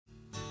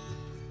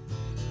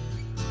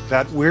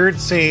That weird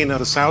scene of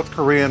the South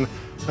Korean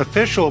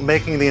official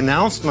making the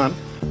announcement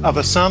of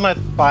a summit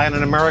by an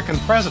American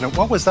president.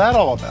 What was that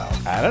all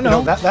about? I don't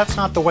know. That's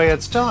not the way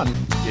it's done.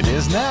 It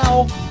is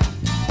now.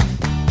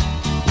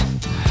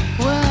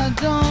 Well, I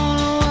don't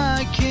know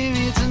why I came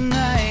here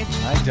tonight.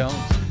 I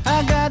don't.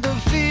 I got the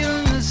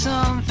feeling that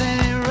something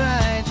ain't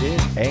right.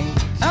 It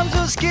ain't. I'm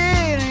so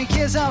scared in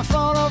case I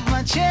fall off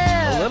my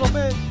chair. A little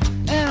bit.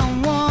 And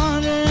I'm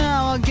wondering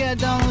how I'll get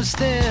down the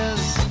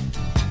stairs.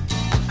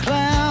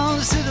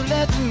 Clowns to the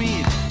left of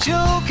me,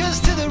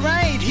 jokers to the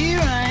right. Here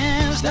I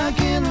am, stuck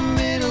in the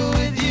middle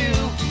with you.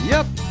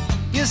 Yep.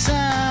 Yes,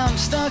 I'm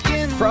stuck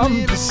in the From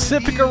middle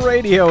Pacifica with you.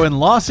 Radio in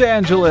Los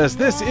Angeles,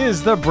 this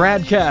is the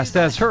BradCast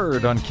as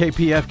heard on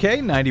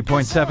KPFK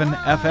 90.7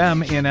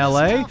 FM in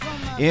LA,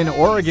 in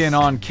Oregon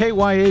on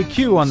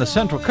KYAQ on the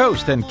Central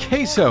Coast and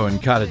Queso in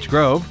Cottage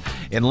Grove,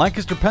 in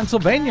Lancaster,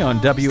 Pennsylvania on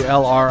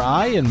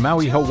WLRI, in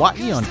Maui,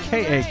 Hawaii on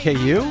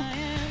KAKU,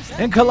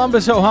 in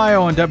Columbus,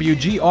 Ohio on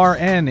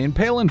WGRN, in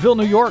Palinville,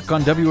 New York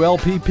on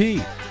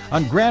WLPP,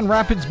 on Grand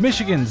Rapids,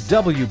 Michigan's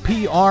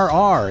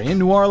WPRR, in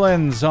New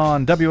Orleans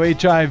on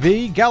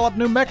WHIV, Gallup,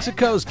 New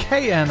Mexico's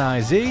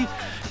KNIZ,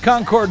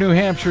 Concord, New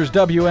Hampshire's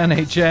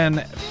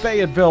WNHN,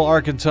 Fayetteville,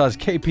 Arkansas's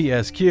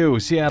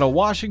KPSQ, Seattle,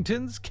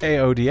 Washington's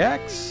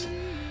KODX,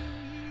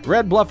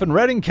 Red Bluff and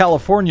Redding,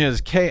 California's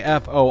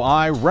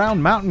KFOI,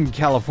 Round Mountain,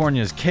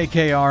 California's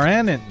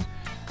KKRN, and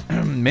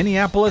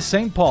Minneapolis,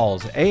 St.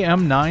 Paul's,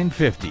 AM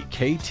 950,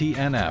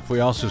 KTNF. We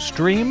also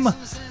stream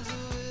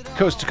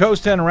coast to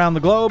coast and around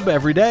the globe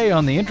every day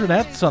on the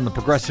internets, on the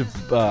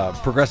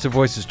Progressive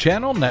Voices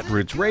channel,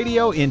 Netroots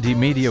Radio, Indie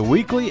Media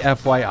Weekly,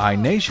 FYI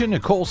Nation,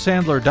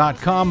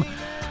 NicoleSandler.com,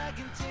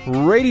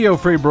 Radio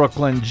Free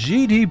Brooklyn,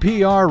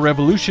 GDPR,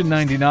 Revolution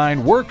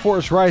 99,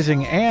 Workforce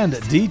Rising, and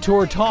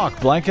Detour Talk,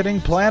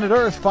 blanketing planet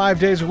Earth 5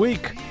 days a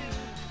week.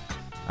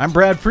 I'm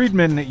Brad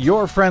Friedman,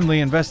 your friendly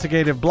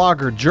investigative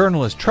blogger,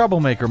 journalist,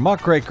 troublemaker,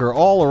 muckraker,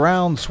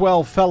 all-around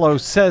swell fellow,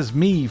 says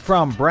me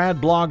from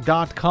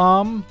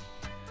bradblog.com.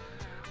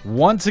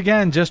 Once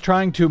again, just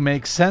trying to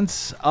make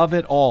sense of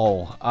it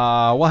all.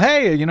 Well,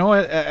 hey, you know,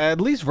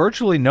 at least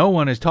virtually no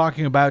one is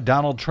talking about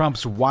Donald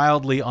Trump's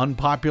wildly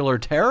unpopular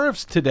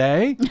tariffs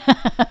today.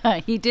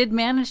 He did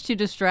manage to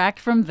distract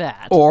from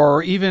that.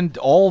 Or even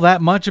all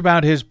that much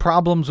about his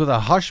problems with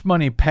a hush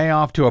money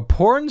payoff to a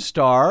porn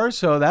star.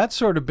 So that's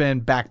sort of been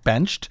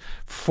backbenched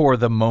for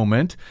the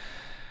moment.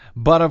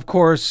 But of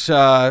course,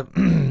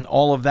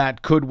 all of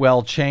that could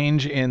well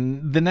change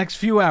in the next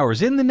few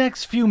hours, in the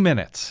next few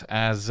minutes,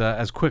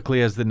 as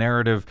quickly as the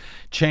narrative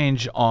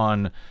changed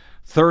on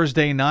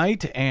Thursday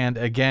night and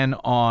again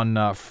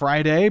on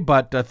Friday.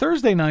 But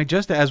Thursday night,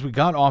 just as we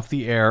got off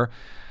the air,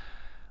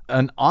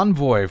 an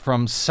envoy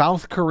from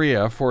South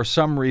Korea, for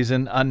some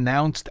reason,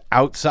 announced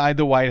outside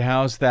the White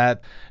House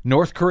that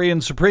North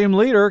Korean Supreme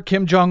Leader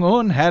Kim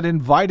Jong-un had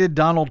invited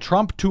Donald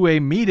Trump to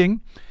a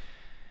meeting.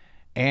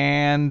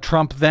 And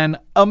Trump then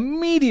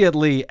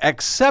immediately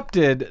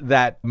accepted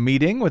that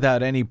meeting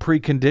without any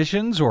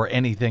preconditions or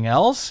anything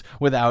else,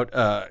 without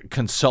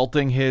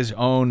consulting his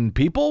own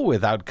people,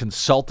 without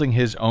consulting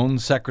his own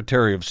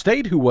Secretary of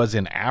State, who was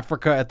in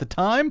Africa at the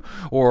time,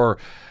 or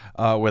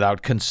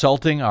without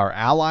consulting our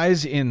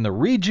allies in the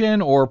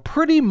region, or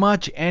pretty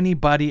much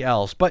anybody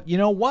else. But you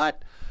know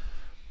what?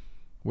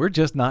 We're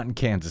just not in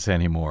Kansas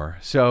anymore.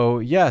 So,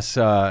 yes,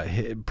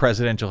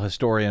 presidential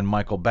historian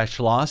Michael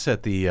Beschloss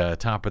at the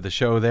top of the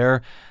show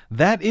there,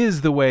 that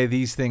is the way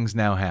these things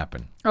now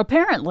happen.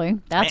 Apparently,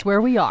 that's where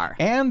we are.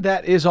 And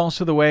that is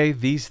also the way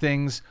these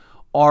things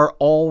are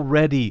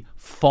already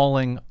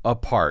falling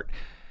apart.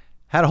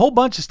 Had a whole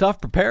bunch of stuff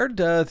prepared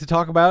to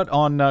talk about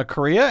on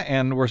Korea,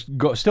 and we're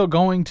still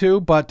going to,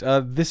 but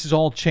this is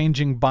all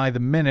changing by the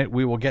minute.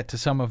 We will get to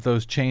some of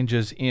those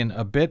changes in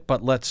a bit,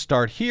 but let's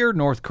start here.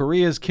 North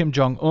Korea's Kim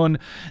Jong-un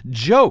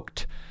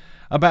joked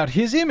about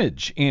his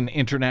image in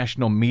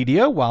international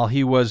media while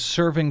he was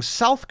serving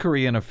South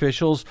Korean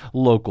officials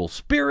local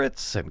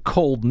spirits and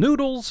cold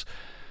noodles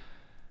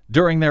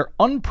during their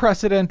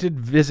unprecedented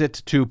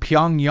visit to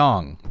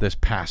Pyongyang this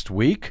past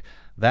week.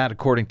 That,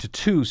 according to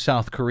two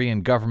South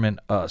Korean government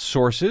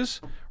sources,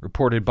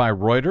 reported by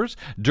Reuters.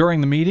 During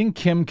the meeting,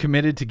 Kim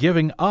committed to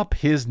giving up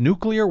his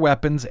nuclear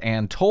weapons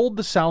and told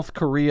the South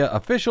Korea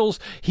officials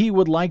he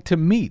would like to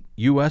meet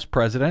U.S.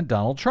 President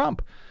Donald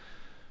Trump.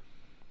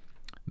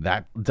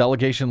 That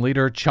delegation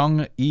leader,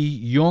 Chung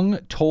E-young,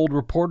 told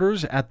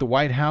reporters at the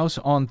White House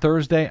on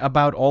Thursday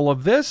about all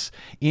of this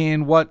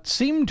in what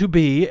seemed to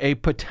be a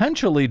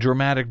potentially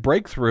dramatic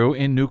breakthrough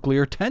in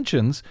nuclear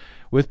tensions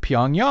with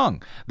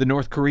Pyongyang. The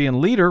North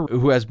Korean leader,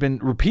 who has been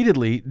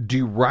repeatedly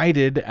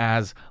derided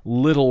as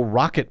Little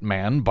Rocket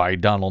Man by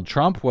Donald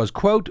Trump, was,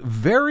 quote,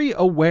 very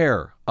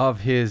aware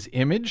of his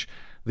image,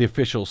 the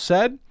official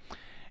said,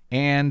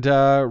 and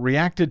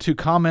reacted to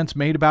comments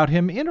made about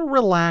him in a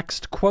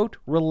relaxed, quote,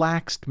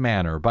 relaxed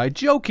manner by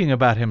joking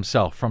about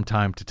himself from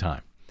time to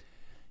time.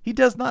 He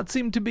does not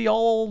seem to be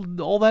all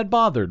that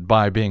bothered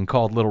by being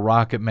called Little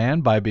Rocket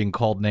Man, by being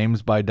called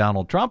names by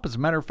Donald Trump. As a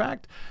matter of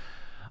fact,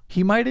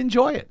 he might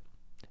enjoy it.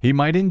 he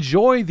might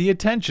enjoy the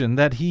attention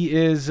that he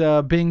is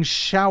being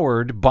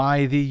showered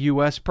by the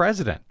U.S.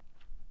 president.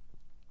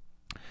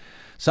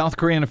 South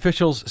Korean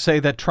officials say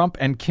that Trump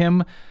and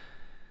Kim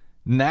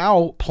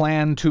now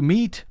plan to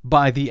meet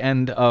by the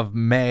end of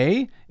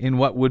May in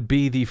what would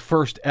be the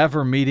first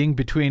ever meeting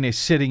between a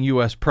sitting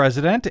U.S.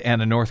 president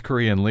and a North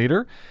Korean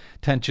leader.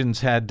 Tensions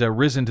had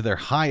risen to their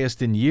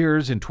highest in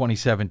years in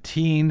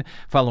 2017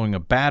 following a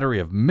battery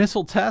of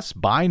missile tests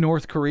by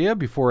North Korea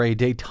before a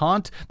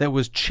détente that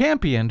was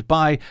championed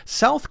by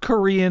South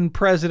Korean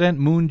President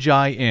Moon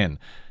Jae-in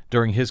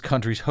during his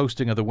country's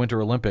hosting of the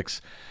Winter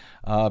Olympics.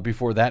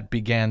 Before that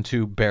began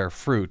to bear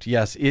fruit.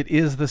 Yes, it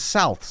is the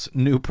South's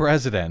new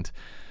president,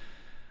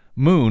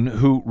 Moon,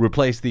 who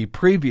replaced the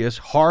previous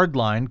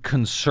hardline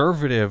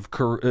conservative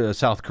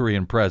South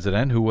Korean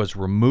president who was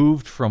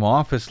removed from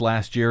office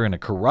last year in a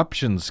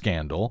corruption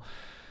scandal.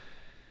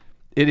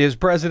 It is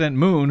President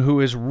Moon who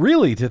is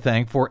really to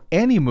thank for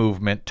any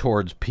movement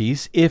towards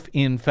peace, if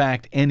in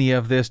fact any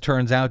of this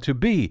turns out to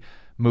be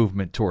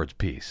movement towards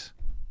peace.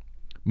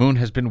 Moon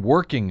has been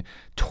working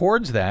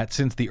towards that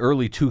since the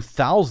early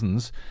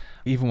 2000s,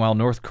 even while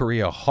North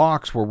Korea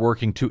hawks were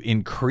working to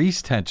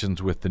increase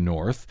tensions with the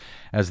North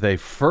as they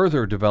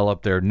further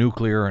developed their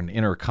nuclear and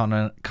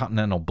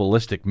intercontinental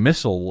ballistic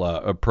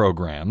missile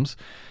programs,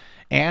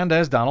 and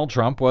as Donald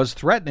Trump was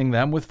threatening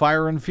them with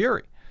fire and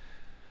fury.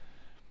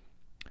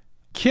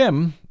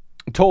 Kim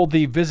told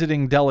the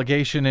visiting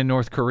delegation in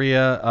North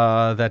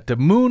Korea that the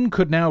Moon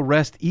could now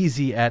rest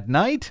easy at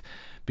night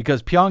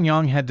because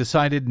Pyongyang had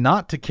decided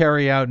not to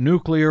carry out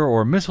nuclear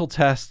or missile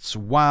tests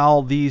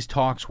while these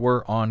talks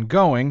were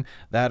ongoing.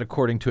 That,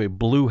 according to a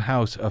Blue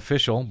House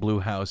official. Blue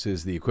House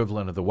is the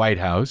equivalent of the White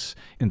House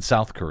in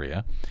South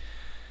Korea.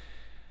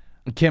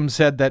 Kim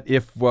said that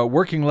if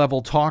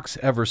working-level talks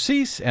ever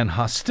cease and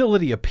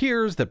hostility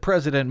appears, that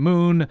President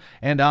Moon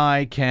and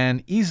I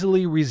can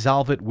easily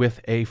resolve it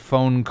with a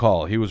phone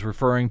call. He was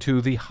referring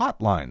to the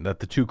hotline that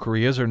the two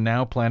Koreas are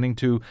now planning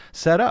to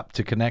set up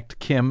to connect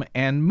Kim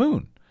and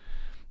Moon.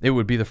 It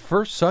would be the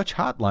first such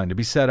hotline to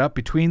be set up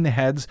between the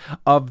heads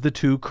of the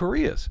two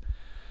Koreas.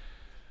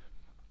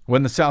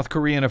 When the South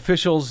Korean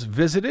officials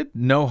visited,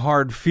 no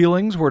hard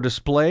feelings were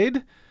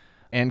displayed,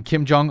 and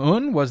Kim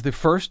Jong-un was the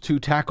first to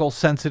tackle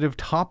sensitive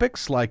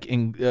topics like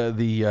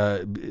the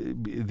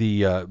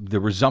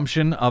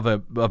resumption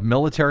of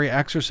military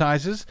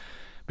exercises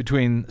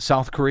between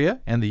South Korea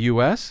and the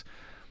U.S.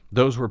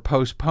 Those were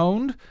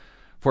postponed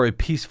for a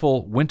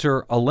peaceful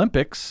Winter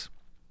Olympics.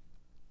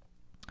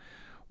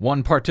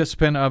 One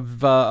participant of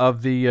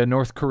the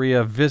North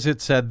Korea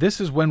visit said, "This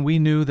is when we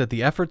knew that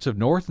the efforts of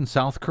North and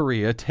South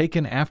Korea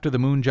taken after the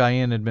Moon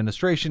Jae-in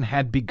administration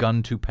had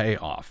begun to pay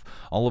off."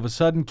 All of a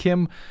sudden,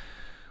 Kim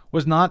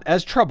was not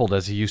as troubled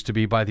as he used to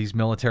be by these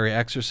military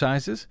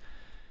exercises.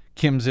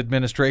 Kim's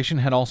administration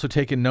had also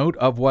taken note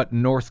of what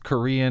North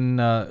Korean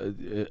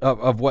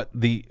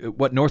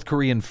North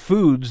Korean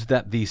foods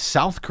that the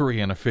South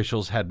Korean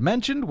officials had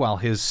mentioned while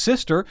his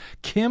sister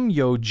Kim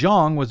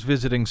Yo-jong was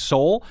visiting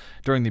Seoul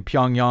during the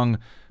Pyeongchang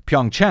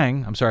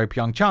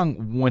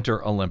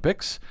Winter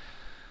Olympics.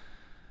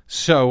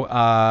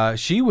 So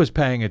she was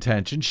paying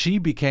attention. She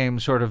became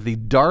sort of the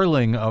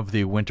darling of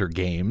the Winter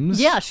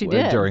Games. Yeah, she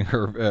did. During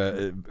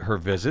her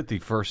visit, the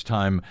first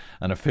time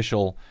an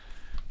official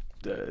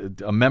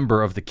a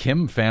member of the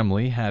Kim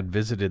family had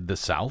visited the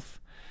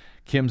South.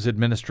 Kim's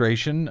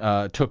administration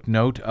took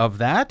note of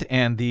that,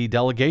 and the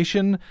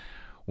delegation,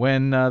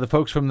 when the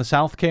folks from the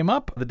South came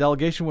up, the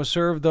delegation was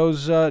served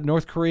those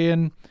North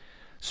Korean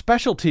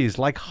specialties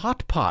like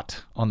hot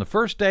pot on the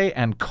first day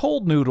and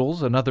cold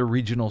noodles, another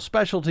regional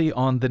specialty,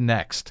 on the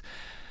next.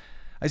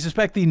 I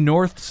suspect the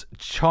North's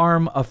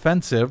charm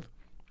offensive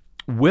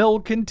will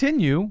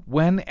continue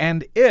when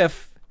and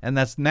if, and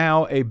that's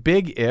now a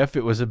big if.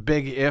 It was a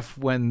big if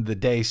when the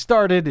day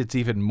started. It's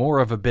even more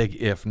of a big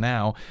if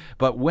now.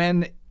 But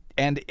when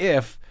and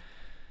if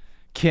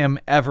Kim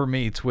ever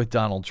meets with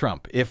Donald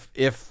Trump,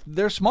 if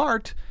they're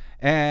smart,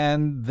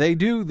 and they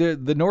do,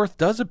 the North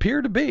does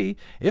appear to be,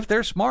 if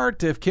they're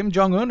smart, if Kim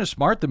Jong-un is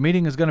smart, the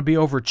meeting is going to be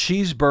over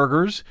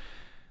cheeseburgers,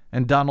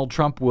 and Donald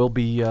Trump will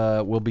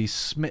be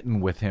smitten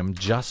with him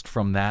just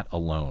from that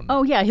alone.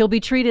 Oh, yeah, he'll be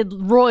treated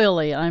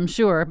royally, I'm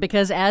sure,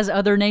 because as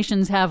other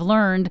nations have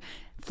learned,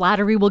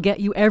 flattery will get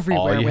you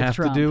everywhere with Trump. All you have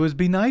to do is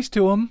be nice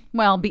to him.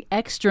 Well, be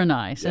extra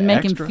nice and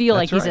make him feel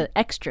like he's an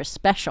extra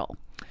special.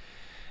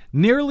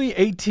 Nearly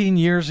 18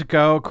 years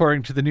ago,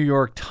 according to the New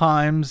York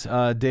Times,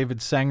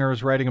 David Sanger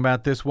is writing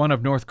about this, one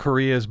of North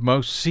Korea's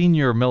most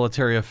senior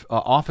military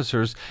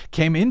officers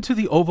came into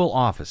the Oval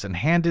Office and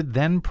handed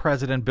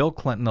then-President Bill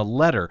Clinton a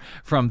letter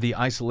from the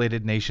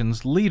isolated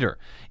nation's leader,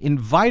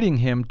 inviting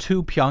him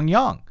to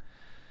Pyongyang.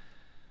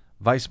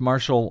 Vice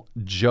Marshal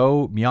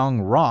Jo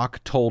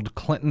Myung-rok told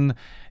Clinton,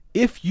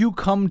 "If you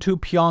come to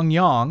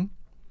Pyongyang,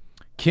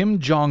 Kim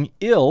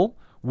Jong-il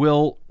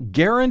will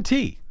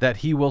guarantee that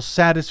he will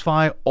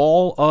satisfy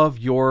all of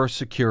your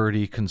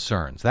security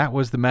concerns. That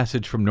was the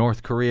message from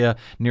North Korea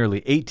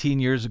nearly 18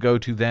 years ago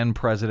to then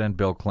President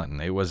Bill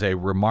Clinton. It was a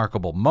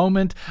remarkable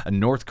moment. A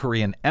North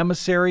Korean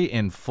emissary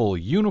in full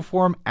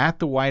uniform at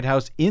the White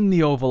House in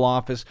the Oval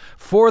Office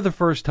for the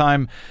first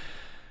time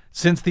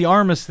since the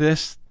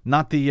armistice,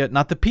 not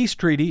the peace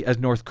treaty as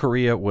North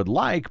Korea would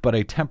like, but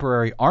a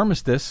temporary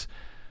armistice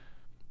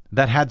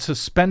that had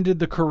suspended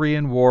the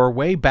Korean War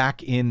way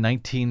back in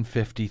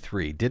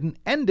 1953. Didn't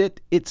end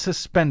it, it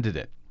suspended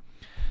it.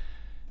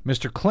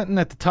 Mr. Clinton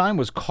at the time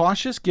was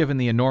cautious given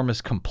the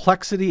enormous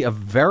complexity of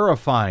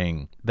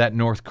verifying that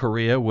North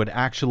Korea would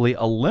actually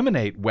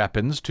eliminate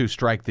weapons to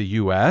strike the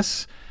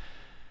U.S.,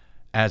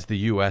 as the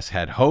U.S.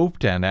 had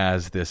hoped and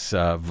as this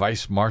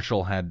vice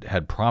marshal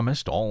had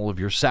promised. All of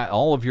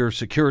your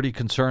security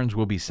concerns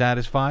will be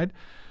satisfied.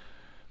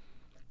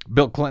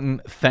 Bill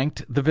Clinton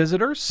thanked the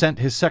visitor, sent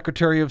his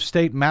Secretary of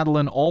State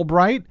Madeleine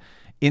Albright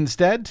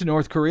instead to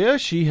North Korea.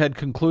 She had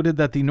concluded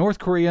that the North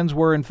Koreans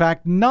were in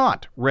fact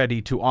not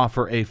ready to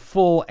offer a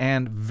full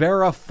and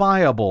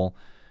verifiable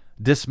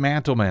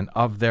dismantlement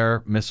of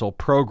their missile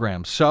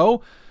program.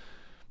 So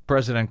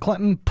President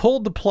Clinton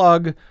pulled the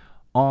plug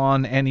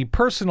on any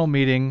personal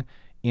meeting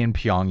in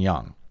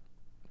Pyongyang.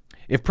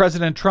 If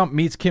President Trump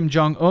meets Kim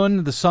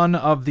Jong-un, the son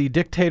of the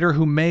dictator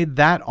who made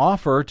that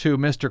offer to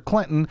Mr.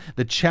 Clinton,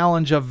 the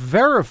challenge of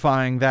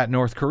verifying that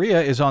North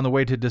Korea is on the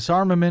way to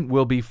disarmament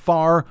will be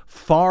far,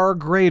 far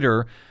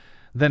greater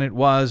than it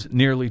was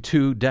nearly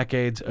 2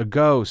 decades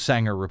ago,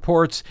 Sanger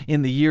reports.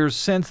 In the years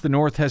since, the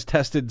North has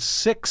tested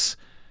 6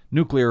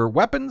 nuclear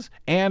weapons,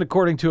 and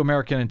according to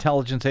American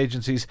intelligence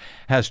agencies,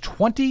 has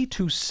 20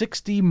 to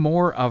 60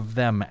 more of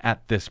them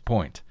at this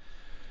point.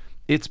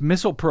 Its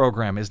missile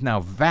program is now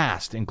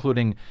vast,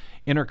 including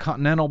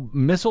intercontinental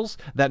missiles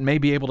that may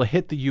be able to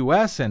hit the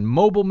U.S. and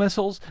mobile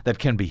missiles that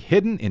can be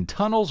hidden in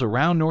tunnels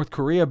around North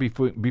Korea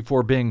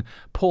before being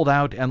pulled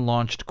out and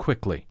launched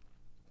quickly.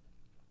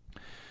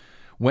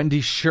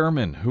 Wendy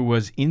Sherman, who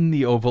was in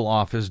the Oval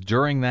Office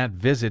during that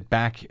visit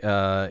back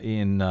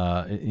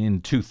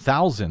in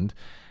 2000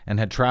 and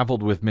had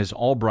traveled with Ms.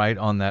 Albright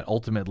on that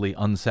ultimately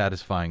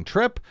unsatisfying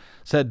trip,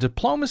 said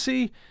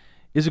diplomacy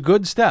is a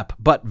good step,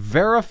 but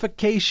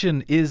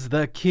verification is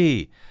the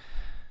key.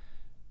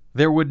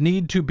 There would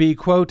need to be,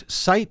 quote,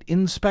 site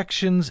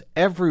inspections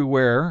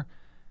everywhere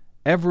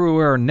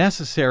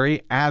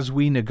necessary as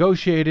we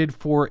negotiated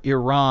for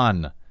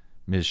Iran,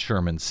 Ms.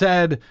 Sherman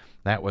said.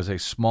 That was a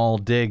small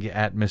dig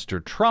at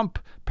Mr. Trump.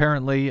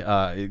 Apparently,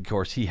 of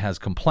course, he has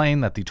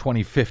complained that the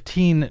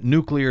 2015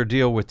 nuclear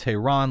deal with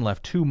Tehran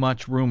left too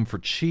much room for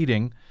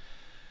cheating.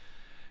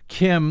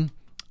 Kim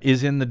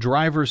is in the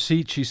driver's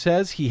seat, she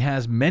says. He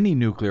has many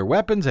nuclear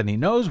weapons, and he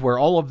knows where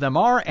all of them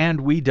are,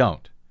 and we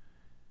don't.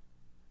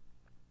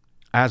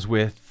 As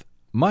with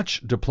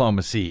much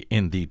diplomacy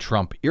in the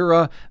Trump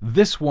era,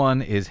 this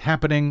one is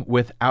happening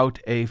without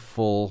a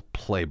full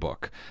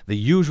playbook. The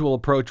usual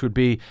approach would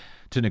be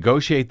to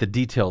negotiate the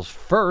details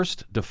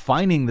first,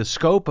 defining the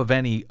scope of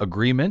any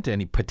agreement,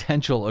 any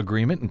potential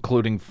agreement,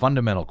 including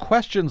fundamental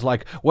questions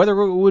like whether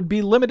it would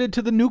be limited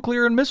to the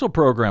nuclear and missile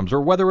programs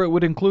or whether it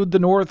would include the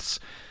North's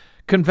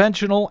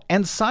conventional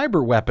and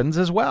cyber weapons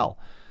as well.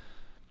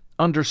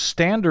 Under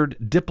standard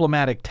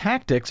diplomatic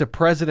tactics, a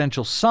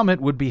presidential summit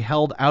would be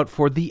held out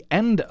for the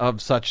end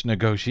of such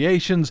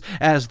negotiations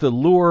as the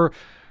lure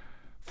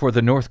for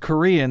the North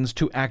Koreans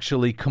to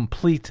actually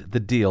complete the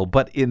deal.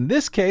 But in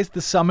this case,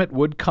 the summit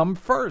would come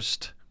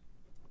first.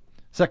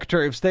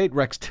 Secretary of State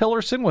Rex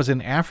Tillerson was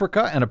in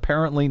Africa and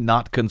apparently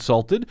not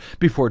consulted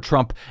before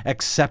Trump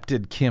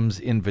accepted Kim's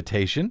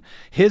invitation.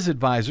 His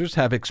advisors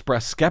have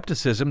expressed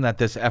skepticism that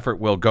this effort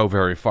will go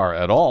very far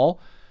at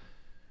all.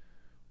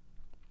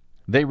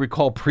 They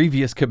recall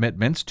previous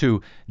commitments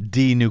to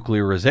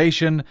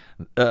denuclearization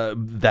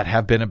that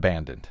have been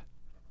abandoned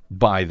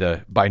by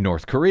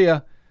North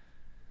Korea.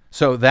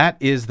 So that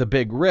is the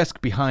big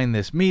risk behind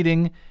this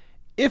meeting.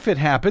 If it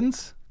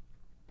happens,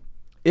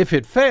 if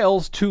it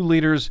fails, 2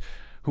 leaders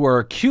who are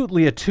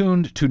acutely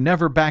attuned to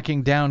never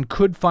backing down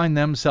could find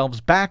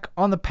themselves back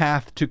on the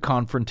path to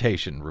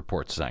confrontation,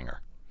 reports Sanger.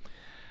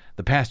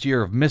 The past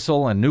year of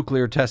missile and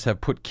nuclear tests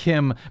have put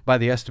Kim, by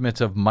the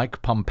estimates of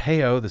Mike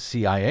Pompeo, the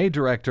CIA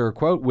director,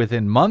 quote,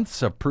 within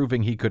months of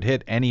proving he could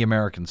hit any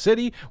American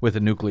city with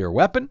a nuclear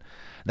weapon.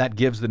 That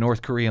gives the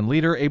North Korean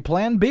leader a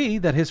plan B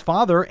that his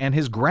father and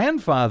his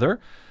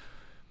grandfather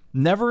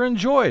never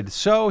enjoyed.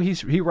 So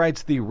he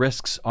writes, the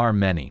risks are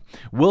many.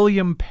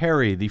 William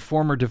Perry, the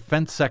former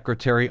defense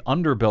secretary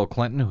under Bill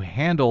Clinton, who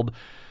handled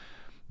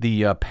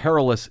the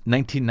perilous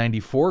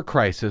 1994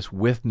 crisis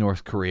with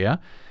North Korea,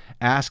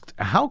 asked,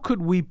 how could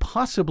we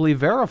possibly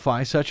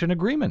verify such an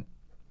agreement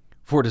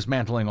for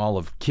dismantling all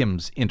of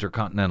Kim's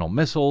intercontinental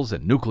missiles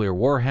and nuclear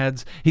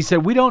warheads? He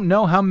said, we don't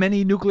know how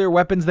many nuclear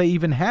weapons they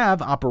even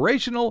have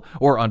operational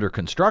or under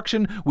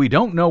construction. We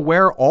don't know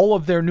where all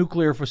of their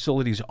nuclear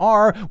facilities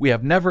are. We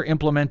have never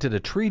implemented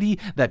a treaty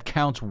that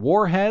counts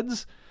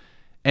warheads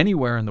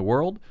anywhere in the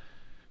world.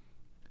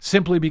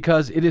 simply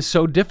because it is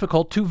so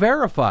difficult to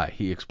verify,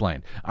 he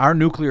explained. Our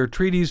nuclear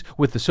treaties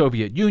with the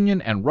Soviet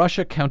Union and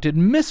Russia counted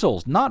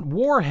missiles, not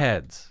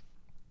warheads.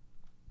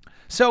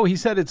 So he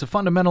said it's a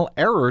fundamental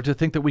error to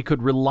think that we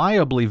could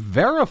reliably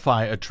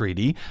verify a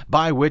treaty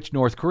by which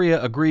North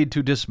Korea agreed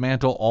to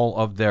dismantle all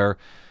of their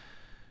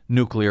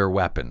nuclear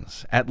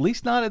weapons. At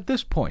least not at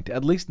this point.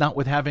 At least not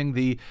with having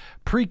the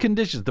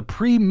preconditions, the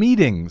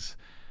pre-meetings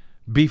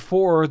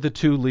before the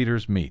two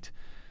leaders meet.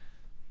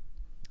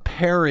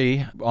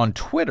 Perry on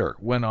Twitter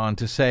went on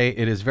to say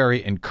it is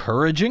very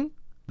encouraging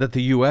that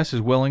the U.S.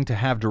 is willing to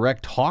have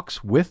direct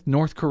talks with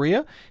North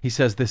Korea. He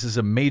says this is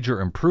a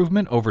major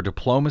improvement over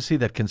diplomacy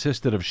that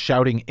consisted of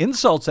shouting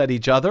insults at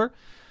each other.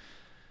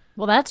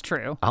 Well, that's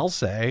true. I'll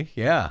say,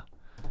 yeah.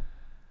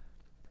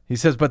 He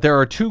says, but there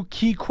are two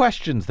key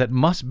questions that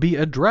must be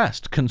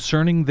addressed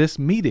concerning this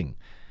meeting.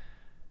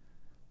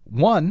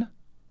 One,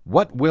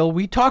 what will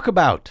we talk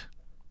about?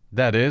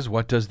 That is,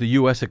 what does the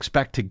U.S.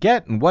 expect to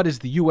get and what is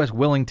the U.S.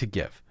 willing to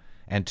give?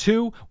 And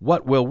two,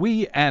 what will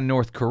we and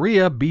North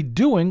Korea be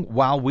doing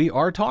while we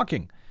are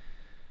talking?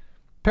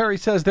 Perry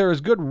says there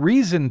is good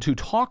reason to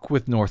talk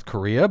with North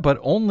Korea, but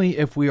only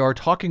if we are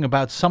talking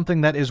about something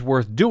that is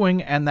worth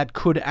doing and that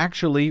could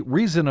actually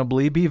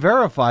reasonably be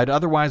verified.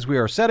 Otherwise, we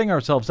are setting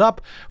ourselves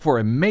up for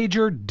a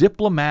major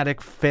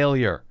diplomatic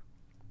failure.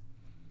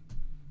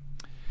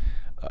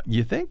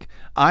 You think?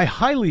 I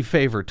highly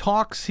favor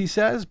talks, he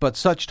says, but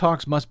such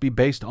talks must be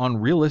based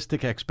on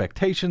realistic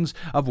expectations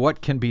of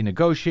what can be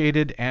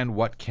negotiated and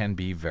what can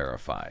be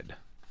verified.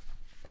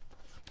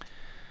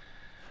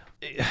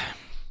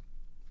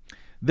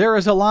 There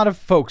is a lot of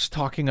folks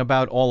talking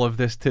about all of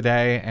this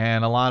today,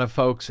 and a lot of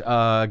folks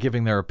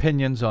giving their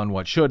opinions on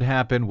what should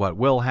happen, what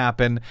will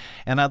happen.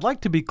 And I'd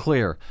like to be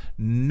clear,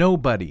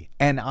 nobody,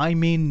 and I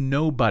mean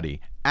nobody,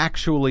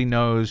 actually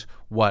knows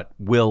what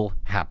will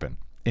happen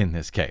in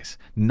this case,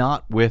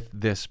 not with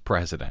this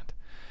president.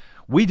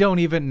 We don't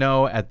even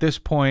know at this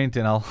point,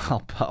 and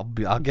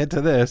I'll get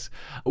to this,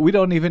 we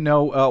don't even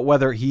know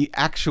whether he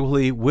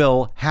actually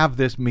will have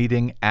this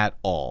meeting at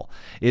all.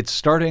 It's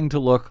starting to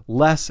look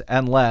less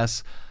and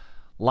less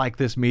like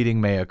this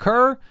meeting may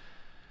occur,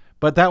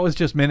 but that was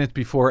just minutes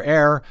before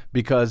air,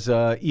 because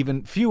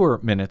even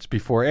fewer minutes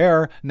before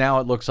air, now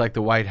it looks like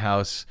the White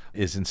House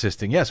is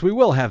insisting, yes, we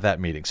will have that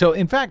meeting. So,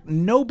 in fact,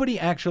 nobody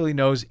actually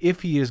knows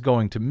if he is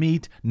going to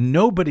meet.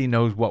 Nobody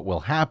knows what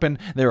will happen.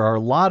 There are a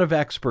lot of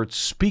experts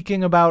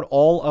speaking about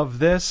all of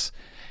this,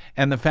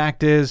 and the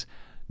fact is,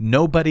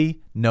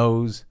 nobody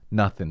knows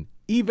nothing.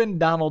 Even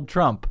Donald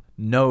Trump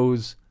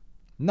knows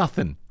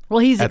nothing. Well,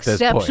 he's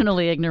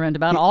exceptionally ignorant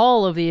about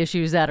all of the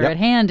issues that are at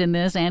hand in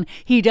this, and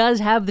he does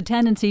have the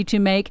tendency to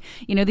make,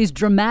 these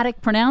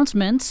dramatic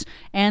pronouncements,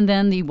 and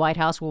then the White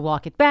House will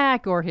walk it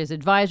back, or his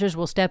advisors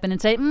will step in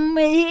and say,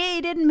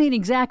 he didn't mean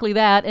exactly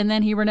that, and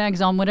then he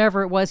reneges on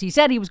whatever it was he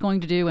said he was going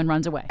to do and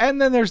runs away.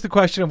 And then there's the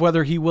question of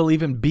whether he will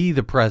even be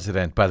the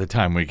president by the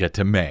time we get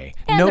to May.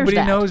 And nobody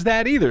knows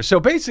that either. So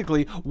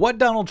basically, what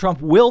Donald Trump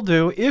will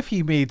do if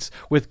he meets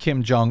with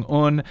Kim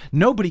Jong-un,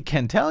 nobody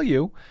can tell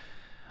you,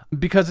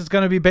 because it's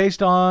going to be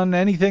based on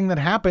anything that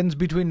happens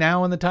between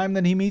now and the time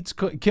that he meets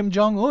Kim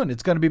Jong-un.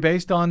 It's going to be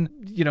based on,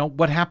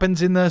 what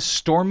happens in the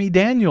Stormy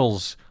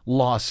Daniels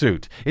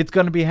lawsuit. It's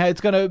going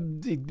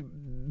to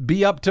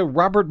be up to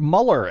Robert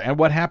Mueller and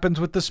what happens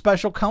with the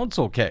special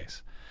counsel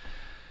case.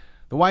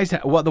 The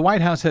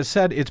White House has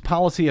said its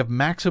policy of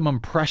maximum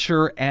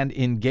pressure and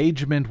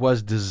engagement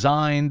was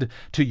designed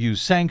to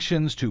use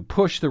sanctions to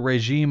push the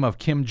regime of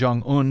Kim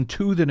Jong-un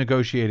to the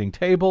negotiating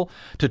table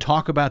to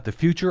talk about the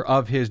future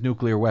of his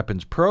nuclear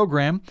weapons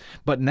program.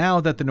 But now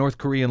that the North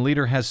Korean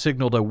leader has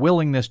signaled a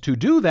willingness to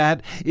do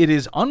that, it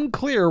is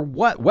unclear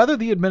whether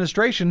the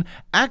administration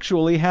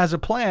actually has a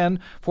plan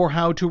for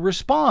how to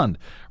respond,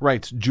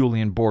 writes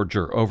Julian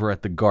Borger over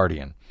at The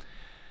Guardian.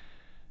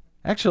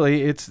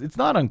 Actually, it's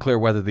not unclear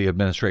whether the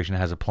administration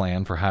has a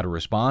plan for how to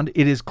respond.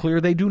 It is clear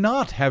they do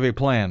not have a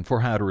plan for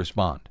how to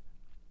respond.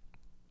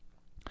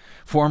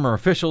 Former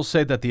officials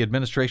say that the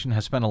administration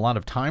has spent a lot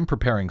of time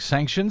preparing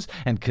sanctions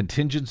and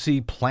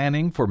contingency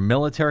planning for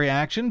military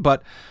action,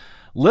 but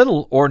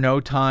little or no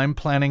time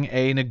planning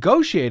a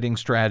negotiating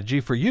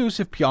strategy for use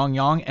if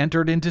Pyongyang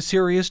entered into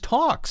serious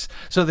talks.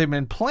 So they've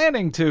been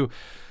planning to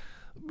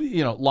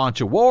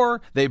launch a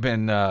war. They've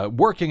been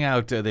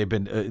they've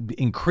been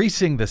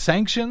increasing the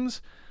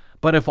sanctions.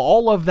 But if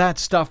all of that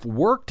stuff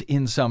worked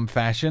in some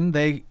fashion,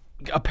 they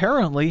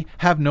apparently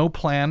have no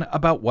plan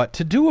about what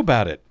to do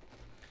about it.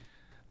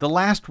 The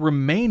last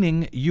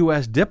remaining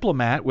U.S.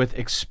 diplomat with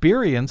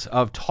experience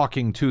of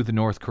talking to the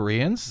North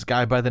Koreans, this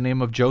guy by the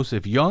name of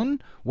Joseph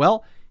Yun,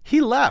 well, he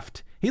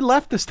left. He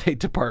left the State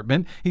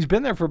Department. He's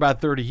been there for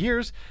about 30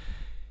 years.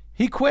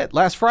 He quit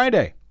last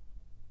Friday.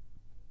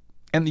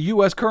 And the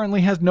U.S. currently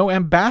has no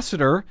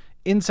ambassador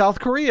in South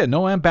Korea,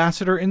 no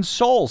ambassador in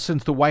Seoul,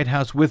 since the White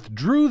House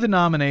withdrew the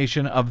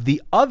nomination of the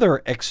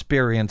other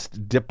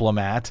experienced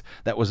diplomat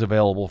that was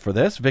available for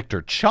this,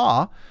 Victor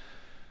Cha.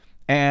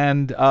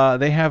 And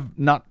they have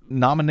not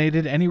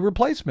nominated any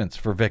replacements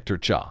for Victor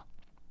Cha.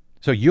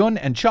 So Yoon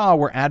and Cha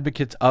were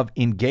advocates of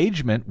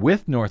engagement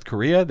with North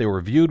Korea. They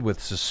were viewed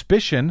with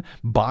suspicion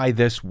by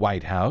this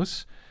White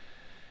House,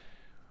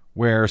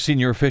 where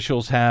senior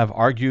officials have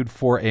argued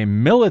for a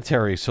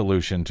military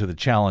solution to the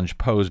challenge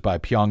posed by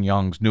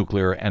Pyongyang's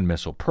nuclear and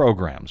missile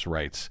programs,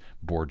 writes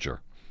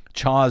Borger.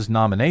 Cha's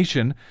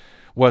nomination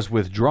was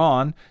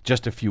withdrawn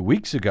just a few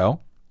weeks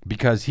ago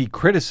because he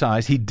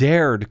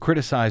dared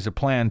criticize a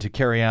plan to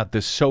carry out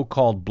this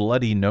so-called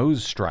bloody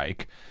nose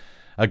strike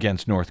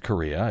against North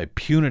Korea, a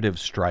punitive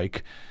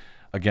strike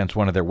against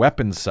one of their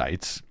weapons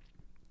sites,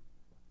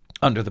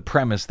 under the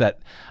premise that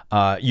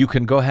you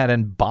can go ahead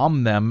and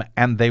bomb them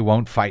and they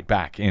won't fight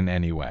back in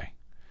any way.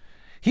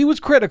 He was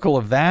critical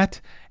of that,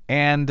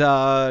 and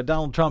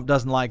Donald Trump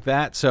doesn't like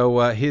that,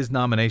 so his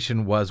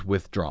nomination was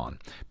withdrawn.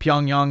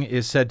 Pyongyang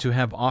is said to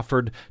have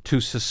offered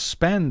to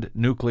suspend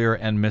nuclear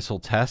and missile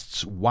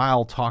tests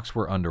while talks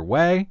were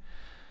underway.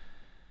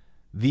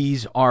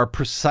 These are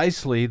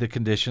precisely the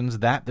conditions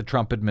that the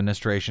Trump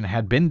administration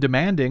had been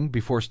demanding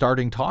before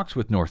starting talks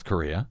with North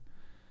Korea.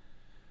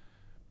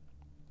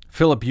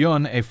 Philip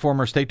Yoon, a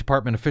former State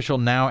Department official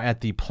now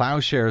at the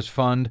Plowshares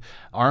Fund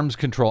arms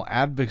control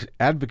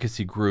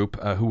advocacy group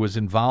who was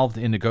involved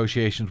in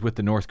negotiations with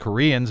the North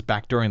Koreans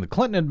back during the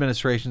Clinton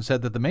administration,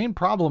 said that the main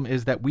problem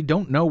is that we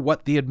don't know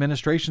what the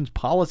administration's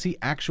policy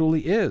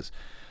actually is.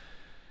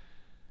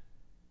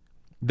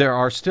 There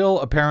are still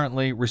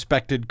apparently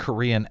respected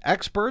Korean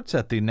experts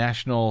at the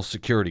National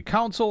Security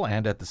Council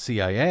and at the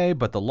CIA,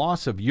 but the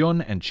loss of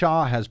Yoon and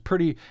Cha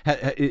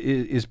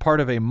is part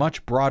of a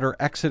much broader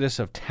exodus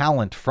of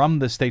talent from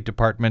the State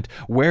Department,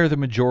 where the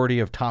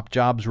majority of top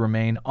jobs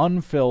remain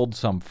unfilled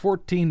some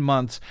 14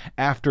 months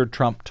after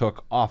Trump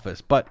took office.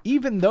 But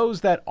even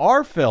those that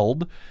are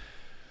filled,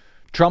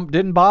 Trump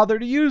didn't bother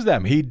to use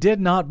them. He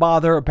did not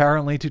bother,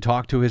 apparently, to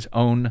talk to his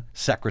own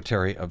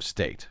Secretary of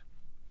State.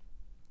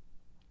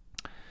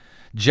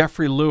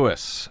 Jeffrey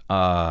Lewis,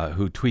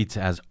 who tweets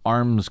as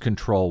Arms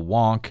Control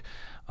Wonk.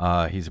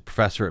 He's a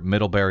professor at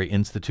Middlebury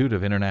Institute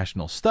of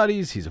International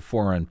Studies. He's a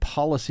foreign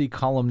policy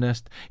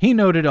columnist. He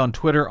noted on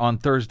Twitter on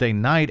Thursday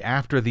night,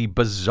 after the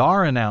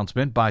bizarre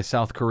announcement by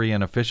South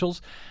Korean officials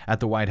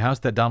at the White House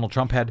that Donald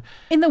Trump had...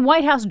 In the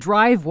White House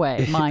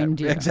driveway, mind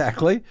you.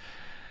 Exactly.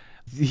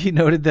 He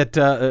noted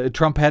that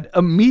Trump had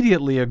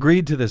immediately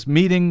agreed to this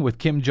meeting with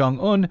Kim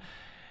Jong-un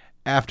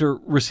after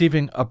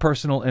receiving a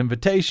personal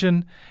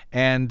invitation.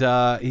 And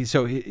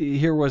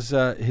here was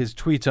his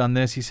tweets on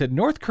this. He said,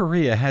 North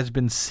Korea has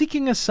been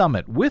seeking a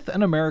summit with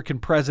an American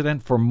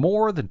president for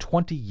more than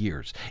 20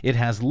 years. It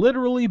has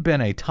literally been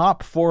a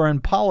top foreign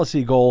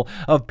policy goal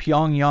of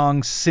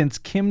Pyongyang since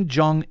Kim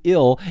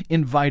Jong-il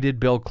invited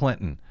Bill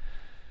Clinton.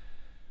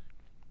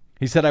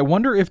 He said, I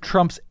wonder if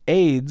Trump's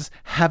aides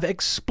have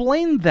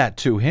explained that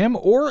to him,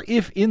 or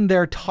if in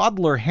their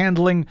toddler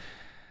handling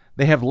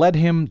they have led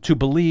him to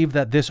believe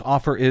that this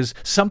offer is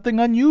something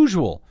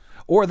unusual,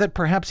 or that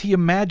perhaps he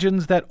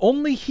imagines that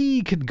only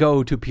he could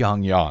go to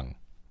Pyongyang.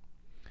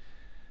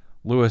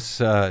 Lewis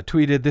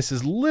tweeted, this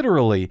is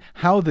literally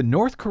how the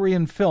North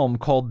Korean film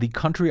called The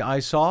Country I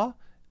Saw,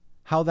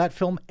 how that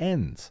film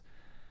ends.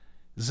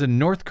 This is a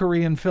North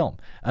Korean film.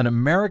 An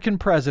American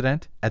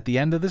president, at the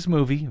end of this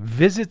movie,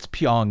 visits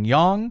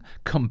Pyongyang,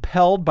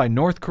 compelled by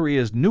North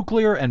Korea's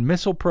nuclear and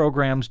missile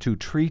programs to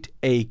treat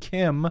a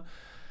Kim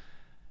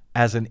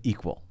as an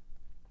equal.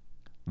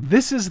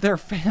 This is their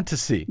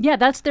fantasy. Yeah,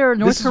 that's their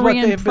North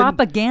Korean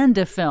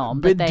propaganda film.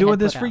 Been doing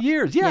this for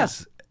years.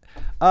 Yes.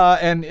 Yeah.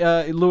 And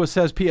Lewis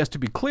says, P.S. to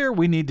be clear,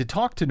 we need to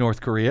talk to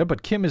North Korea,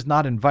 but Kim is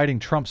not inviting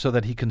Trump so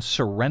that he can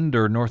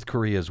surrender North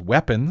Korea's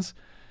weapons.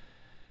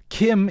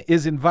 Kim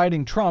is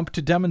inviting Trump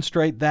to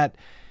demonstrate that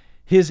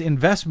his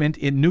investment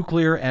in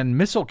nuclear and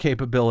missile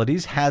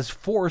capabilities has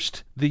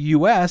forced the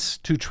U.S.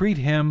 to treat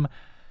him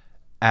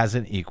as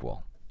an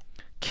equal.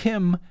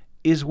 Kim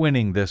is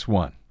winning this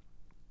one.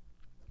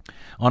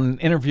 On an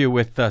interview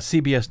with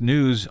CBS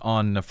News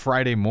on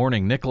Friday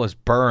morning, Nicholas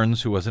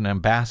Burns, who was an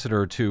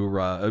ambassador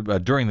to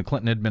during the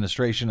Clinton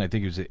administration, I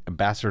think he was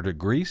ambassador to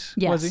Greece,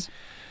 yes. Was he?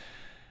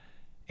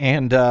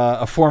 And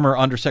a former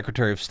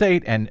undersecretary of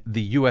state and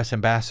the U.S.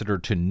 ambassador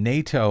to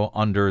NATO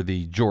under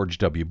the George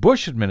W.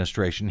 Bush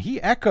administration.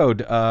 He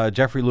echoed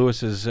Jeffrey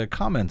Lewis's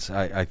comments,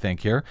 I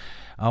think, here,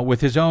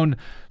 with his own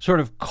sort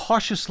of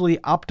cautiously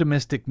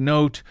optimistic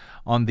note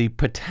on the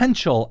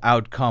potential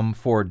outcome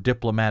for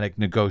diplomatic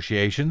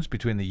negotiations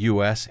between the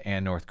U.S.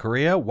 and North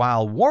Korea,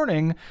 while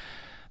warning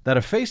that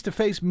a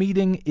face-to-face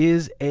meeting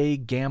is a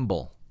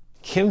gamble.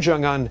 Kim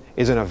Jong-un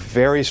is in a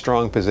very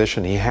strong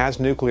position. He has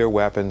nuclear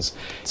weapons.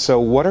 So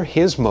what are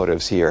his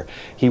motives here?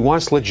 He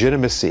wants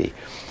legitimacy.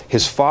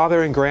 His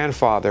father and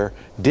grandfather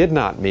did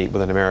not meet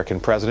with an American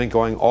president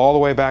going all the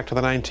way back to the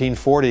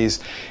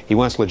 1940s. He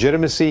wants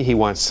legitimacy. He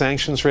wants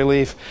sanctions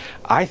relief.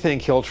 I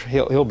think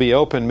he'll be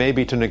open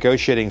maybe to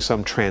negotiating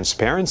some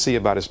transparency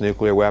about his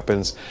nuclear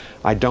weapons.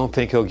 I don't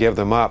think he'll give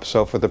them up.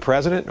 So for the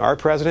president, our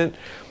president,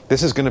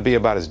 this is going to be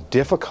about as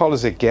difficult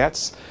as it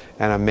gets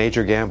and a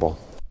major gamble.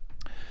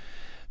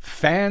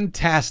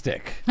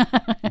 Fantastic.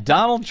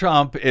 Donald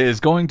Trump is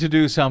going to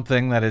do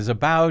something that is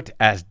about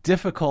as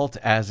difficult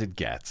as it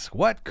gets.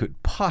 What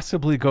could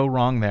possibly go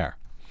wrong there?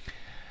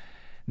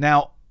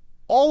 Now,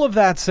 all of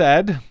that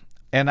said,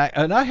 and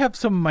I have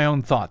some of my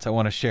own thoughts I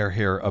want to share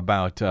here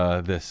about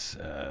this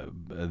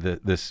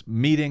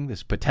meeting,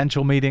 this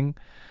potential meeting.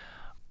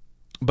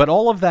 But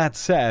all of that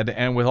said,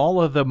 and with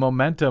all of the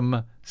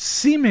momentum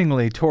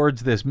seemingly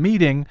towards this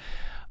meeting,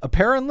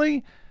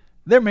 apparently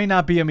there may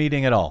not be a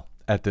meeting at all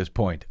at this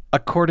point,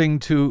 according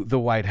to the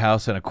White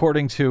House and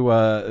according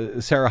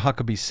to Sarah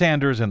Huckabee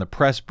Sanders and the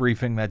press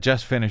briefing that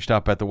just finished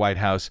up at the White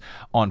House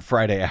on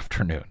Friday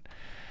afternoon.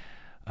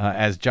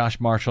 As Josh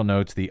Marshall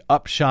notes, the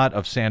upshot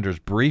of Sanders'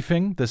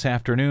 briefing this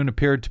afternoon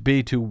appeared to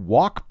be to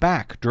walk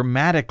back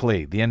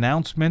dramatically the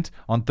announcement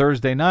on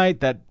Thursday night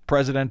that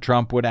President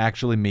Trump would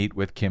actually meet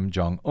with Kim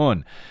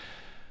Jong-un.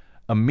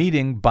 A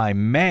meeting by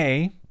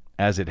May,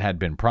 as it had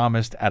been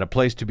promised, at a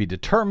place to be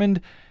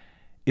determined,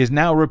 is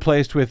now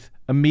replaced with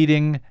a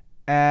meeting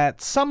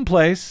at some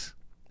place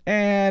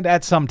and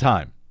at some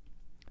time.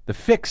 The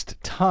fixed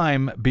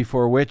time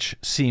before which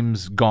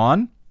seems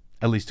gone,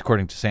 at least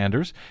according to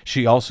Sanders.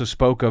 She also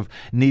spoke of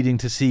needing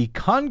to see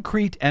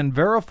concrete and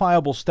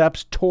verifiable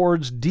steps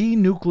towards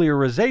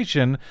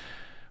denuclearization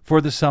for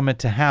the summit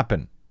to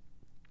happen.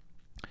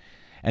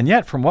 And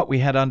yet, from what we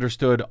had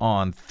understood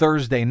on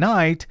Thursday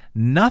night,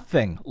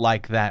 nothing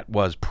like that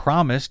was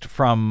promised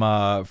from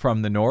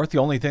the North. The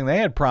only thing they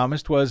had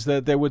promised was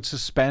that they would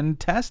suspend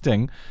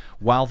testing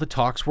while the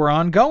talks were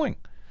ongoing,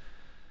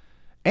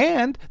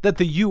 and that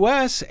the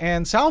U.S.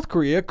 and South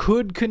Korea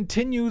could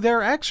continue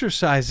their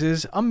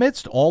exercises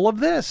amidst all of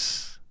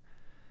this.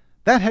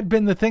 That had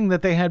been the thing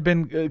that they had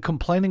been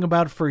complaining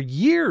about for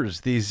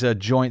years,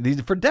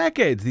 for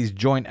decades, these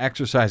joint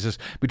exercises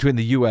between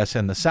the U.S.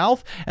 and the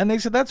South. And they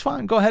said, that's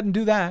fine, go ahead and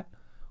do that.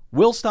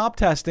 We'll stop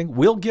testing.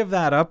 We'll give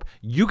that up.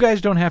 You guys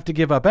don't have to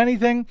give up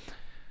anything.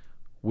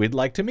 We'd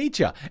like to meet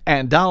you.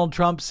 And Donald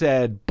Trump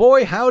said,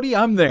 boy, howdy,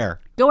 I'm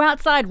there. Go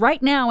outside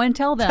right now and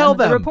tell them.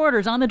 The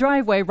reporters on the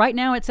driveway right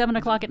now at 7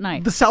 o'clock at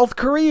night. The South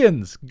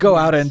Koreans, go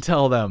out and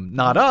tell them.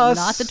 Not us.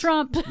 Not the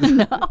Trump.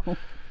 No.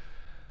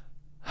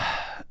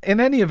 In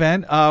any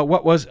event,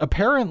 what was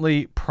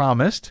apparently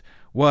promised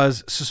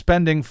was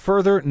suspending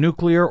further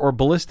nuclear or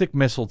ballistic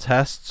missile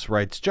tests,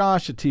 writes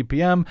Josh at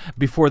TPM,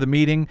 before the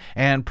meeting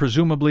and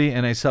presumably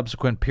in a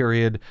subsequent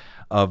period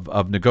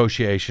of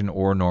negotiation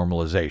or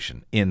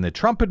normalization. In the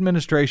Trump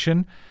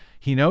administration,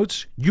 he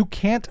notes, you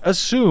can't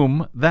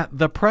assume that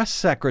the press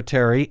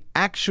secretary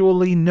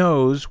actually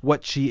knows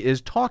what she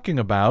is talking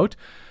about,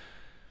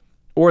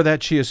 or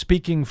that she is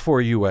speaking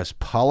for U.S.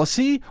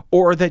 policy,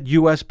 or that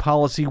U.S.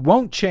 policy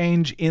won't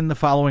change in the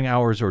following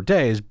hours or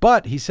days.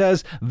 But, he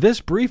says,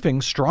 this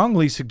briefing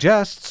strongly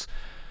suggests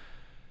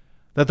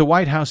that the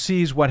White House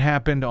sees what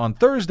happened on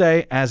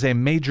Thursday as a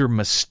major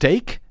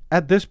mistake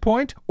at this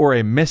point, or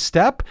a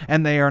misstep,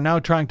 and they are now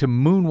trying to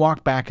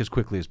moonwalk back as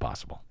quickly as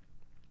possible.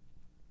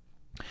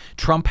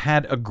 Trump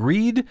had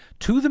agreed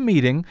to the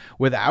meeting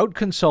without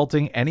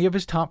consulting any of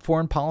his top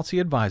foreign policy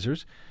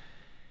advisors.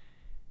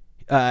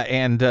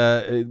 And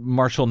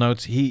Marshall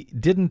notes he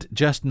didn't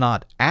just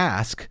not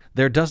ask,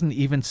 there doesn't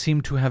even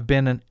seem to have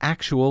been an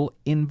actual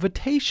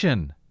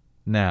invitation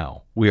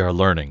now, we are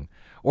learning.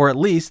 Or at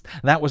least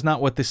that was not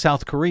what the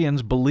South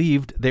Koreans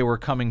believed they were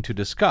coming to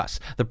discuss.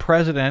 The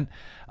president,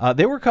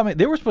 they were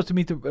supposed to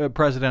meet the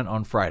president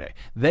on Friday.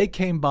 They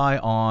came by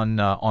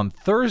on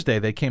Thursday.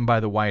 They came by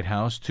the White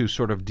House to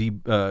sort of to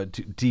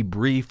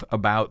debrief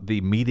about the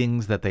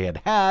meetings that they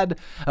had,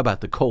 about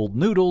the cold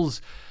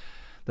noodles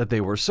that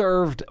they were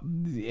served,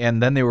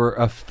 and then they were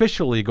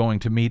officially going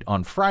to meet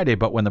on Friday.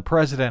 But when the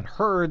president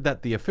heard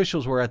that the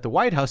officials were at the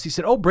White House, he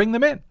said, "Oh, bring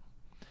them in."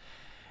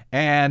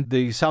 And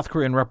the South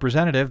Korean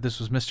representative, this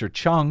was Mr.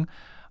 Chung,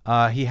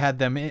 he had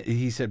them in,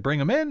 he said, bring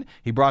them in.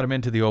 He brought him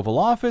into the Oval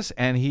Office,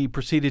 and he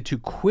proceeded to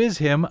quiz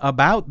him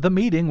about the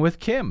meeting with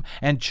Kim.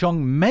 And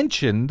Chung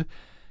mentioned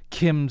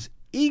Kim's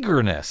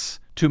eagerness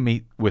to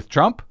meet with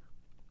Trump.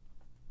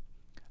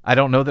 I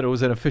don't know that it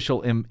was an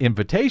official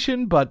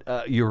invitation, but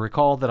you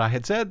recall that I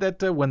had said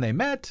that when they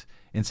met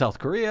in North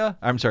Korea,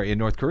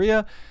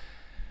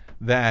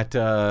 that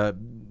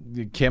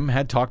Kim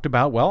had talked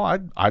about, well,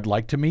 I'd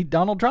like to meet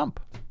Donald Trump.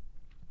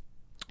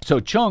 So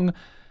Chung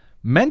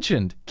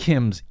mentioned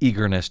Kim's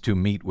eagerness to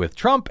meet with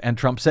Trump, and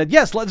Trump said,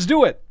 yes, let's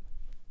do it.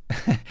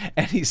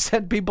 And he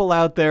sent people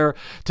out there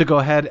to go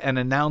ahead and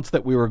announce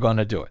that we were going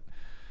to do it.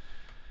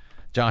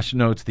 Josh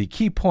notes the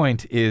key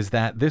point is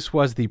that this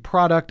was the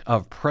product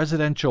of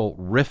presidential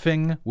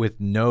riffing with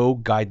no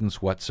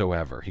guidance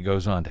whatsoever. He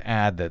goes on to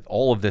add that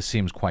all of this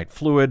seems quite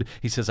fluid.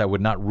 He says, I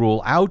would not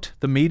rule out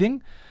the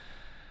meeting,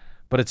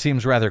 but it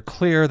seems rather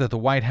clear that the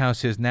White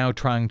House is now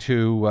trying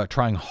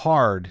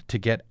hard to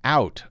get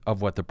out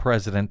of what the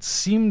president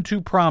seemed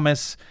to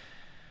promise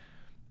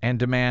and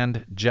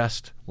demand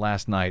just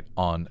last night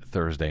on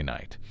Thursday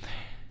night.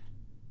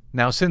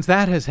 Now, since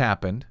that has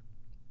happened,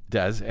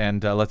 Des,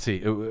 and let's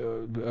see, it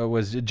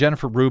was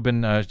Jennifer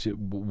Rubin,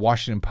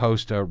 Washington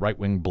Post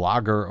right-wing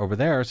blogger over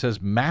there,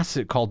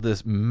 called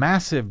this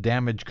massive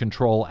damage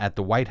control at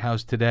the White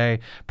House today.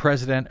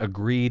 President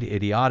agreed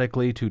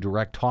idiotically to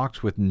direct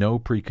talks with no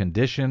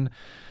precondition.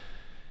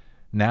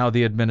 Now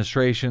the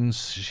administration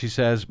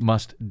says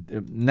that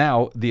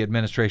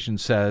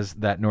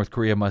North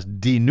Korea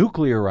must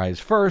denuclearize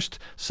first,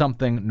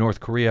 something North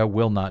Korea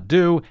will not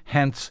do,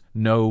 hence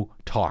no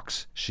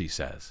talks, she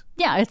says.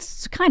 Yeah,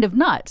 it's kind of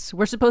nuts.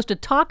 We're supposed to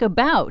talk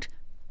about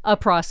a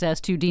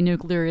process to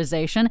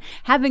denuclearization.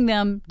 Having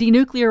them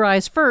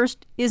denuclearize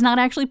first is not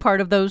actually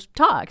part of those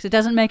talks. It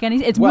doesn't make any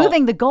sense. It's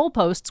moving the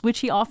goalposts, which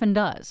he often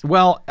does.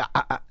 Well,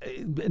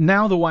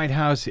 now the White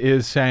House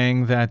is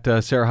saying that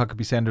Sarah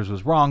Huckabee Sanders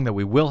was wrong, that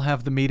we will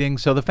have the meeting.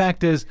 So the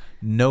fact is,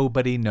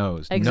 nobody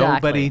knows. Exactly.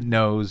 Nobody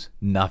knows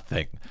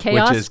nothing,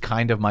 Chaos, which is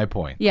kind of my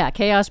point. Yeah,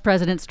 chaos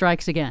president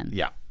strikes again.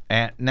 Yeah.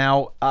 And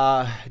now,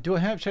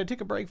 should I take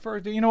a break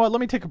first? You know what?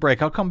 Let me take a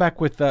break. I'll come back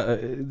with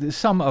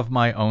some of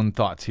my own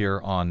thoughts here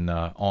on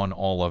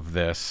all of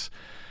this.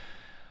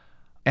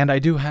 And I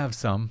do have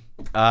some,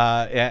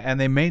 and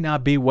they may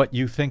not be what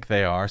you think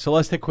they are. So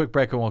let's take a quick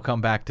break, and we'll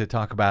come back to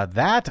talk about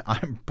that.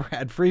 I'm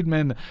Brad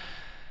Friedman.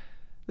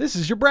 This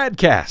is your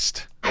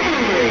BradCast.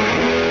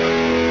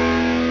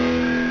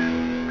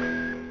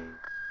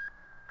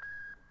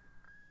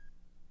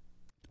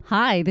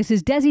 Hi, this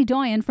is Desi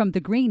Doyen from the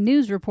Green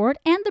News Report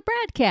and the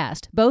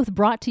BradCast, both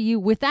brought to you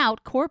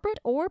without corporate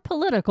or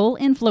political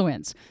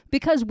influence,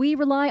 because we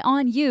rely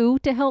on you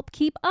to help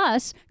keep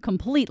us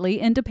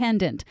completely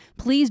independent.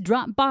 Please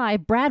drop by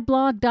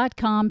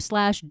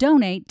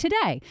bradblog.com/donate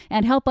today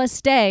and help us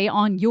stay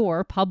on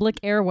your public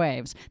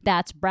airwaves.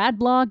 That's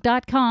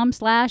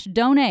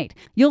bradblog.com/donate.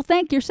 You'll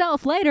thank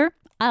yourself later.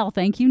 I'll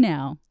thank you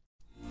now.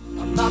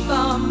 I'm not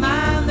the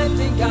man they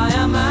think I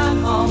am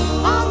at home.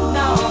 Oh,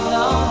 no,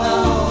 no,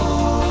 no.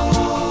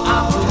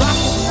 I'm a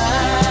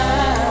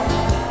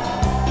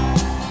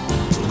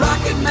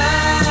rocket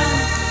man,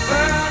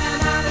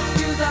 burning out his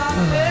fuse out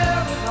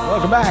there.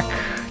 Welcome back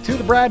to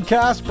the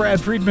BradCast. Brad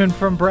Friedman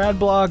from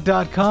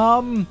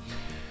bradblog.com.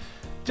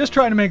 Just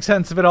trying to make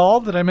sense of it all.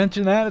 Did I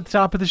mention that at the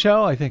top of the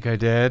show? I think I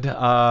did.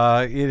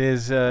 It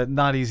is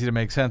not easy to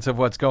make sense of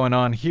what's going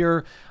on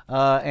here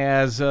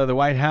as the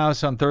White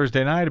House on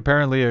Thursday night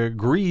apparently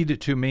agreed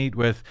to meet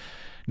with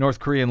North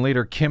Korean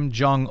leader Kim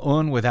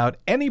Jong-un without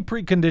any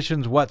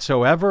preconditions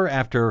whatsoever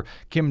after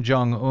Kim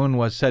Jong-un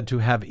was said to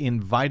have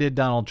invited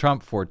Donald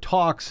Trump for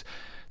talks,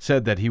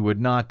 said that he would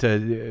not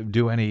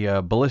do any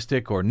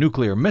ballistic or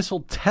nuclear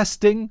missile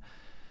testing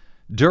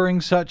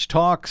during such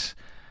talks.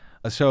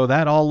 So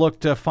that all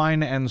looked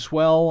fine and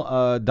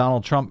swell.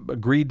 Donald Trump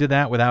agreed to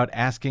that without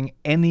asking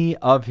any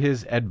of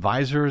his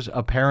advisors,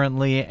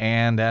 apparently.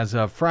 And as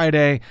of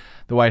Friday,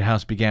 the White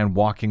House began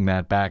walking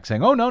that back,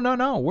 saying, "Oh,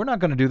 no, we're not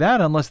going to do that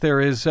unless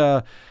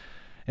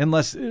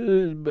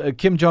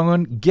Kim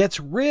Jong-un gets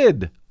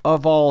rid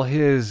of all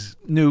his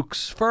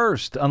nukes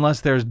first, unless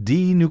there's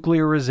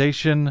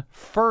denuclearization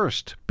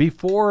first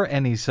before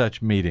any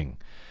such meeting."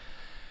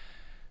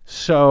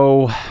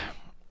 So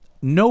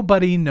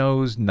nobody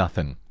knows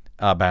nothing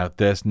about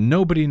this.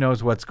 Nobody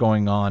knows what's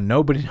going on.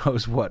 Nobody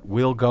knows what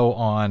will go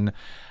on.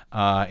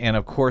 And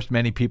of course,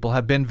 many people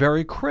have been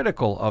very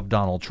critical of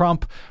Donald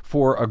Trump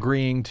for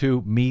agreeing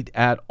to meet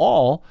at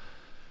all,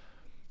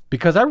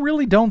 because I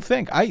really don't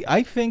think,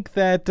 I think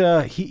that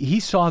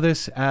he saw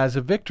this as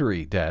a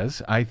victory,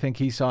 Des. I think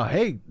he saw,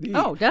 hey,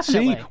 definitely.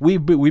 See,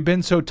 we've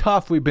been so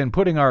tough. We've been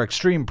putting our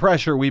extreme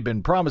pressure. We've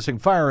been promising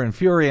fire and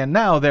fury, and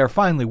now they're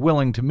finally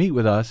willing to meet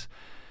with us.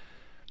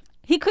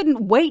 He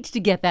couldn't wait to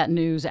get that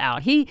news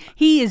out. He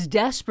is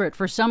desperate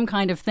for some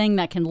kind of thing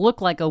that can look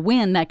like a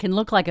win, that can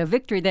look like a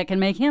victory, that can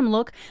make him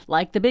look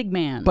like the big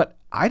man. But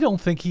I don't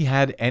think he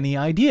had any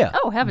idea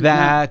heavens,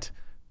 that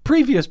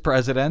previous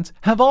presidents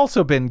have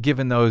also been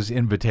given those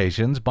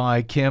invitations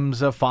by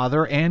Kim's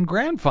father and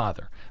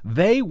grandfather.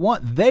 They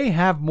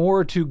have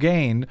more to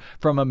gain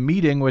from a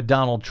meeting with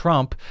Donald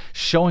Trump,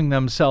 showing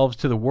themselves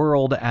to the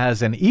world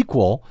as an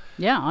equal.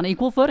 Yeah, on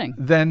equal footing.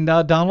 Than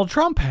Donald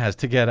Trump has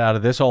to get out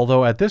of this.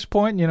 Although at this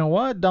point, you know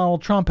what?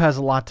 Donald Trump has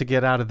a lot to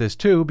get out of this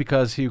too,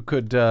 because he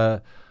could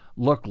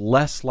look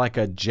less like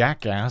a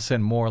jackass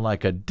and more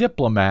like a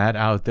diplomat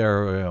out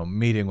there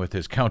meeting with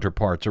his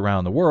counterparts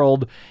around the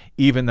world,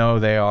 even though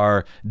they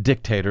are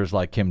dictators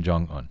like Kim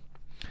Jong-un.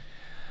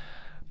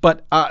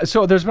 But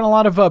so there's been a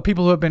lot of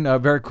people who have been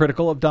very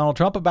critical of Donald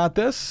Trump about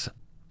this.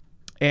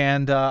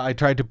 And I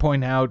tried to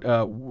point out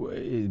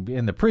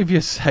in the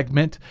previous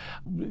segment,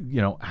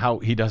 how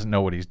he doesn't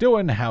know what he's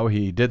doing, how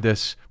he did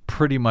this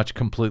pretty much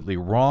completely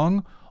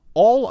wrong.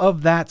 All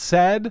of that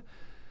said,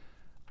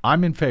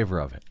 I'm in favor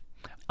of it.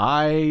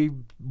 I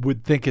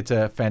would think it's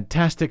a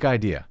fantastic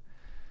idea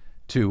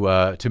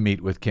to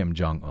meet with Kim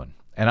Jong-un.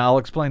 And I'll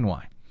explain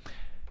why.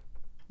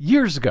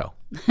 Years ago,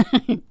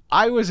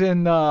 I was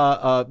in,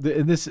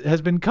 this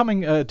has been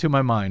coming to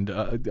my mind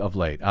of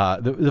late.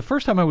 The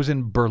first time I was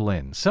in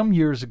Berlin, some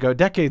years ago,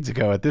 decades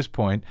ago at this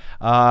point,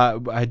 I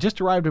had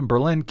just arrived in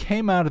Berlin,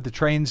 came out of the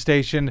train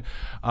station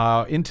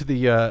into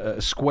the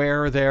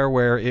square there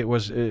where it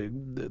was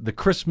the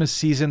Christmas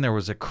season. There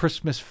was a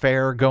Christmas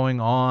fair going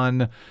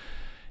on.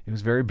 It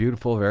was very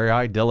beautiful, very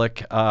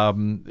idyllic,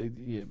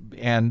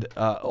 and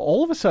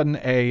all of a sudden,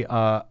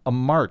 a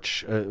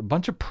march, a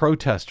bunch of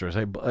protesters.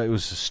 It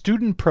was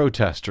student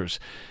protesters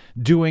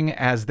doing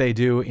as they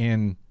do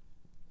in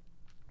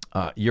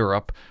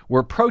Europe,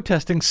 were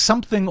protesting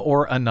something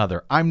or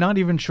another. I'm not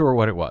even sure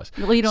what it was.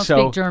 Well, you don't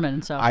speak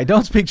German, so. I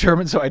don't speak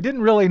German, so I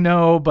didn't really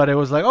know, but it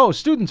was like, oh,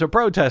 students are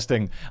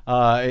protesting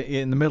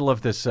in the middle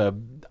of this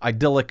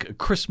idyllic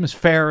Christmas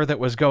fair that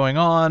was going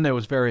on. It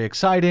was very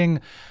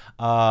exciting.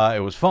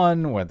 It was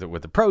fun with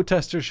the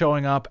protesters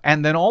showing up.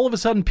 And then all of a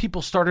sudden,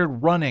 people started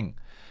running.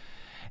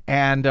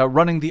 And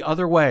running the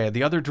other way,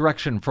 the other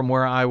direction from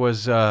where I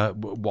was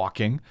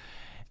walking.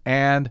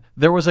 And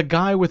there was a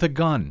guy with a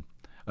gun,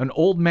 an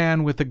old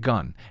man with a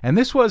gun. And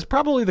this was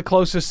probably the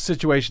closest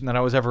situation that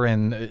I was ever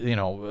in,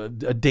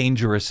 a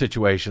dangerous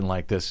situation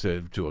like this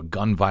to a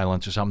gun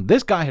violence or something.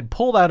 This guy had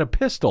pulled out a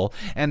pistol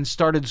and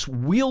started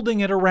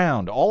wielding it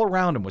around, all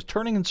around him, was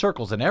turning in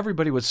circles, and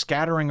everybody was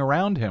scattering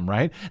around him,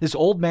 right? This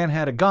old man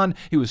had a gun.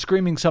 He was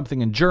screaming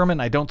something in German.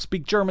 I don't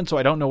speak German, so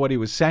I don't know what he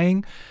was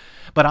saying.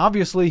 But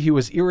obviously he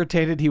was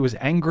irritated. He was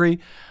angry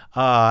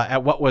at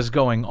what was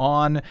going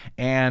on,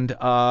 and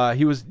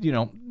he was,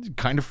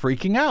 kind of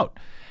freaking out.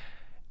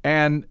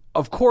 And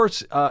of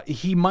course,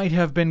 he might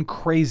have been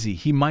crazy.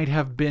 He might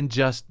have been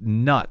just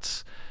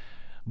nuts.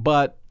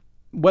 But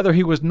whether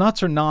he was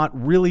nuts or not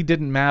really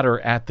didn't matter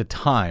at the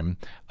time.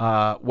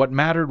 What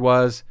mattered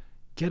was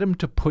get him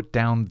to put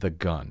down the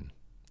gun,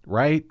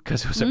 right?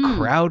 Because it was a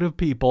crowd of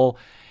people.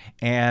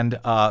 And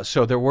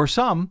so there were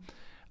some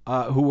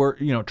who were,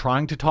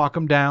 trying to talk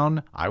him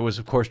down. I was,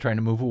 of course, trying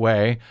to move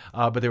away.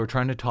 But they were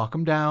trying to talk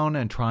him down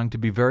and trying to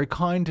be very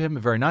kind to him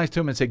and very nice to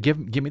him and say, give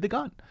me the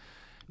gun.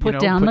 Put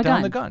down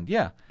the gun.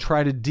 Yeah.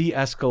 Try to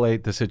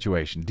de-escalate the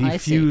situation,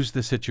 defuse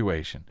the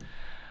situation.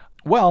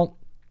 Well,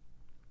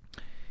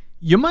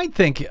 you might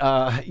think,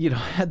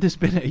 had this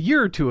been a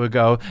year or two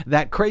ago,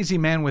 that crazy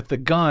man with the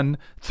gun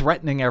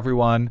threatening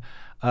everyone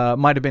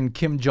might have been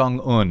Kim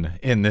Jong-un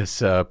in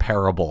this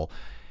parable.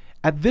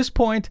 At this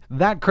point,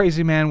 that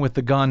crazy man with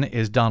the gun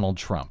is Donald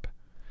Trump.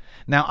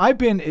 Now, I've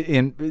been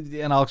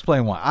and I'll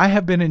explain why. I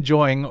have been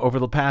enjoying over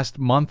the past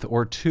month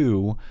or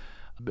two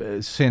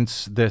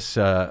since this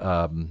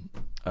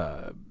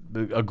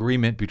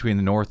agreement between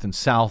the North and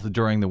South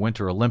during the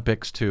Winter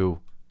Olympics to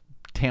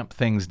tamp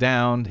things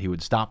down. He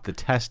would stop the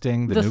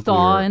testing, the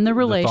thaw in the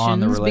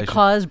relations,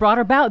 because brought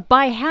about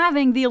by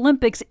having the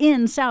Olympics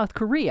in South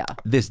Korea.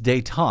 This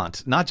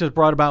détente, not just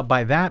brought about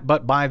by that,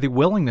 but by the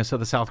willingness of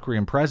the South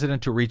Korean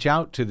president to reach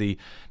out to the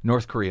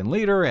North Korean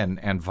leader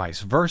and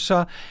vice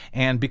versa.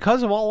 And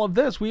because of all of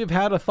this, we have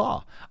had a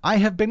thaw. I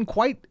have been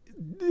quite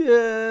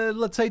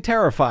let's say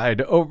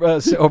terrified over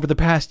the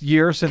past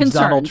year since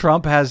Concerned. Donald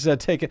Trump has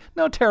taken...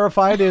 No,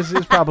 terrified is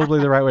probably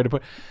the right way to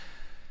put it.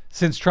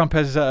 Since Trump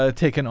has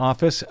taken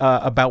office,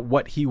 about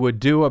what he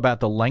would do, about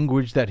the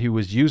language that he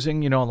was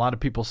using. A lot of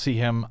people see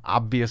him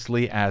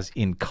obviously as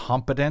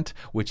incompetent,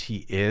 which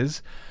he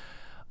is.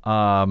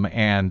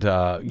 And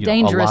a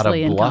lot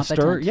of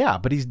bluster. Yeah,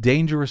 but he's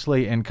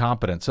dangerously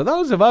incompetent. So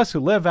those of us who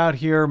live out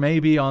here,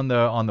 maybe on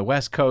the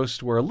West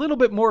Coast, were a little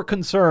bit more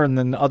concerned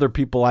than other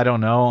people, I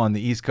don't know, on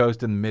the East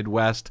Coast and the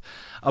Midwest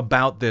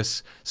about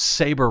this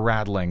saber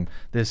rattling,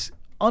 this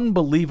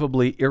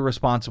unbelievably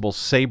irresponsible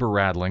saber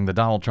rattling that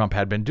Donald Trump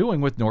had been doing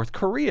with North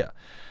Korea.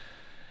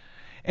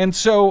 And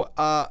so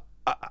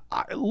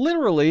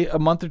literally a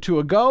month or two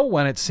ago,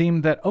 when it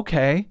seemed that,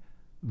 okay,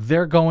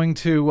 they're going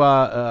to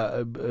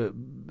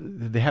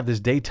they have this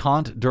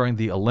détente during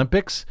the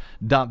Olympics.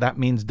 That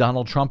means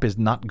Donald Trump is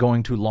not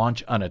going to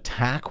launch an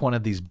attack, one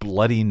of these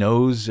bloody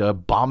nose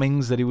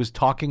bombings that he was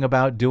talking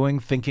about doing,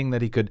 thinking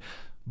that he could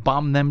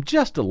bomb them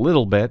just a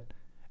little bit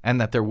and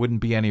that there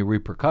wouldn't be any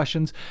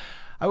repercussions.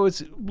 I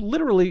was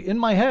literally in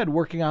my head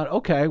working out,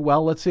 okay,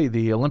 well, let's see.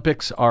 The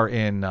Olympics are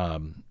in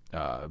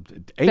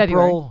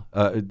April,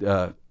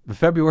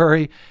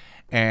 February.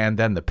 And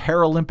then the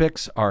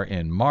Paralympics are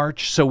in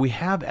March. So we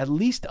have at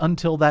least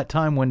until that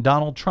time when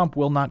Donald Trump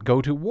will not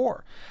go to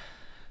war.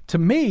 To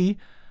me,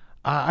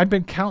 I've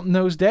been counting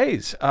those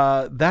days.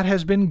 That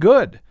has been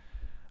good.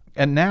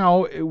 And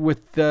now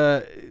with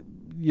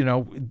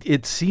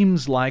it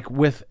seems like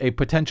with a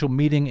potential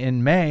meeting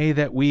in May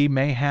that we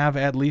may have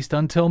at least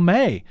until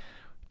May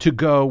to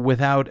go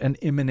without an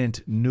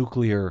imminent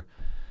nuclear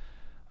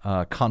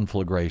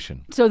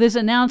conflagration. So this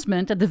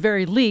announcement, at the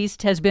very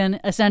least, has been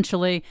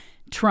essentially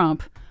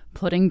Trump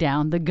putting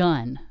down the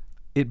gun.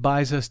 It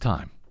buys us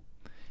time.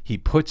 He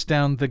puts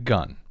down the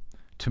gun.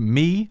 To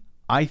me,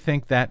 I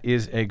think that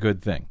is a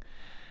good thing.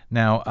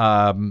 Now,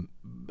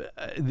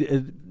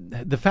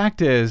 the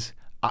fact is,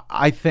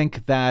 I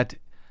think that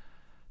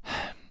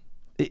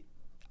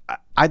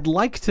I'd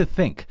like to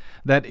think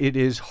that it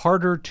is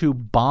harder to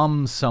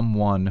bomb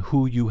someone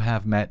who you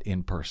have met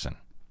in person.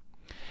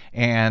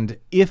 And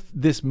if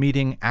this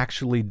meeting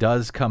actually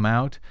does come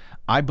out,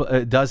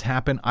 does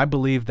happen, I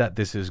believe that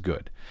this is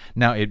good.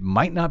 Now, it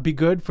might not be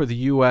good for the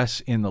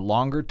U.S. in the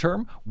longer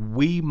term.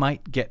 We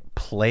might get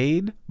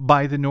played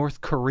by the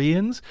North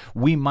Koreans.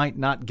 We might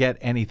not get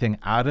anything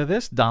out of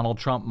this. Donald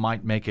Trump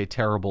might make a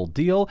terrible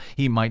deal.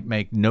 He might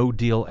make no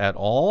deal at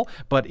all.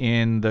 But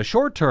in the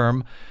short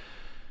term,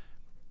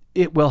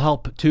 it will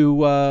help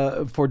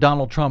for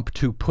Donald Trump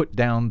to put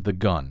down the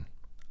gun.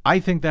 I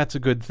think that's a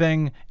good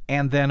thing.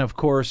 And then, of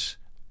course,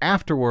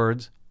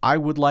 afterwards, I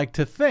would like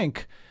to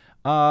think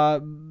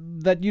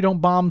that you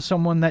don't bomb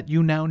someone that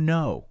you now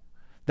know.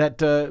 That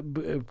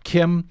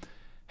Kim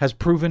has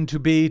proven to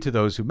be, to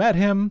those who met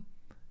him,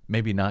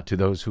 maybe not to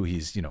those who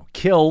he's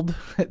killed,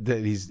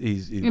 that he's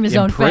in his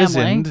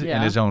imprisoned own family,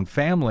 in his own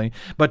family,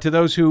 but to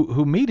those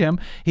who meet him,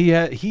 he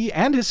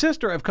and his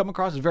sister have come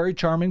across as very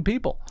charming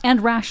people.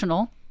 And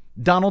rational.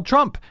 Donald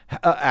Trump,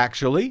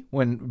 actually,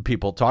 when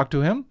people talk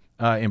to him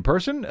in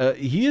person,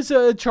 he is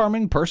a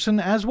charming person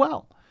as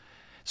well.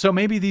 So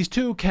maybe these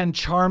two can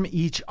charm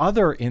each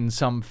other in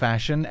some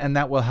fashion, and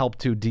that will help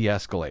to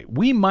de-escalate.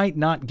 We might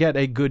not get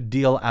a good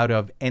deal out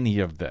of any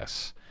of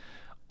this,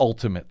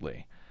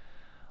 ultimately,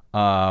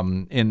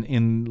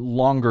 in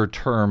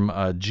longer-term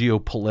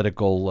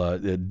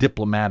geopolitical,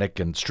 diplomatic,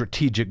 and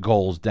strategic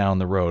goals down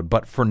the road.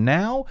 But for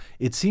now,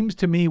 it seems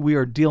to me we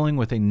are dealing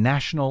with a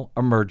national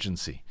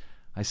emergency.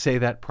 I say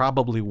that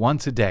probably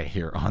once a day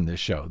here on this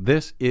show.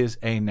 This is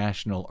a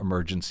national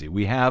emergency.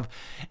 We have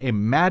a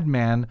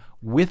madman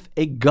with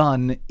a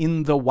gun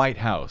in the White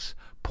House,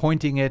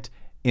 pointing it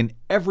in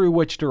every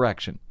which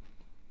direction.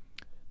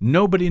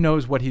 Nobody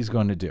knows what he's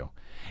going to do.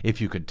 If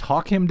you could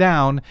talk him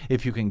down,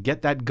 if you can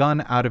get that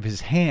gun out of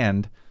his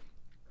hand,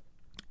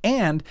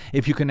 and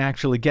if you can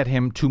actually get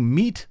him to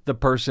meet the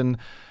person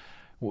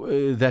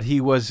that he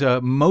was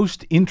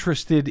most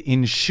interested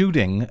in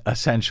shooting,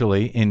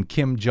 essentially, in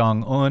Kim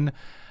Jong-un,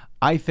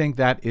 I think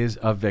that is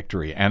a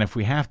victory. And if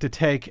we have to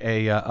take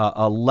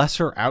a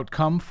lesser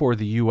outcome for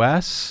the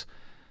U.S.,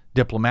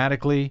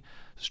 diplomatically,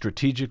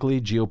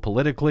 strategically,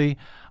 geopolitically,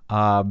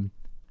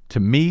 to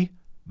me,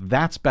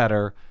 that's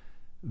better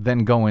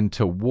than going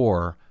to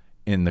war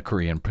in the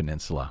Korean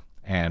Peninsula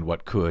and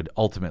what could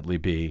ultimately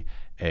be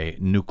a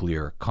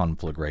nuclear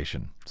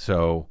conflagration.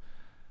 So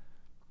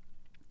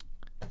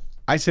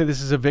I say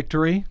this is a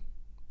victory.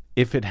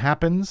 If it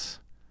happens,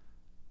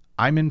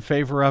 I'm in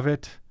favor of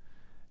it.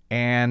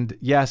 And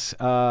yes,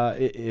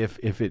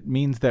 if it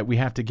means that we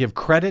have to give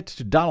credit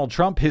to Donald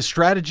Trump, his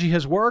strategy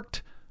has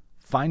worked,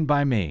 fine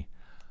by me.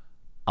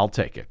 I'll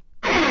take it.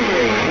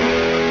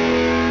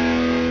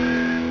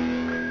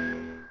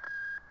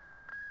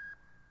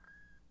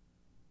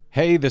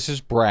 Hey, this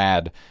is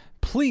Brad.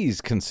 Please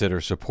consider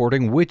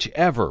supporting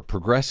whichever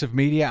progressive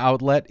media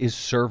outlet is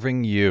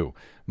serving you.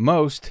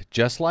 Most,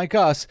 just like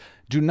us,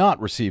 do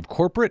not receive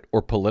corporate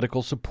or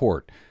political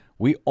support.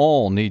 We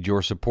all need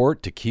your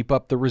support to keep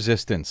up the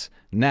resistance,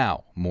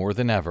 now more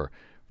than ever.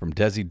 From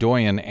Desi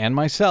Doyen and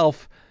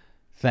myself,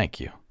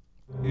 thank you.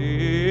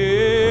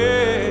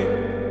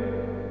 Amen.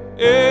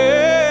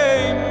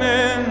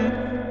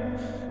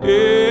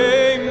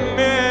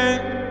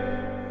 Amen.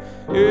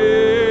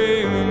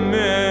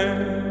 Amen.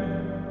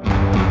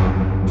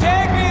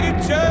 Take me to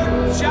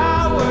church,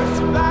 I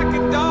worship like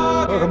a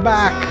dog. Welcome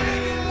back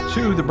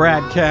to the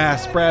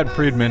BradCast. Brad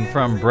Friedman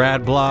from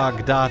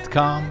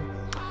BradBlog.com.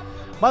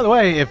 By the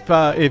way,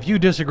 if you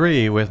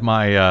disagree with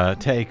my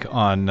take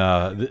on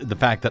the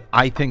fact that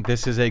I think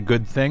this is a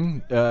good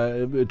thing,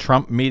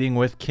 Trump meeting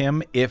with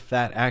Kim, if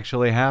that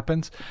actually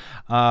happens,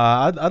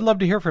 I'd love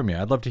to hear from you.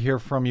 I'd love to hear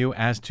from you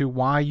as to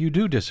why you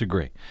do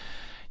disagree.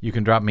 You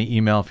can drop me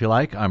email if you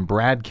like. I'm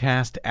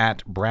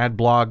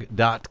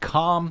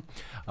bradcast@bradblog.com.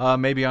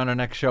 Maybe on our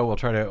next show, we'll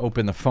try to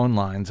open the phone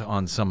lines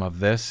on some of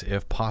this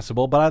if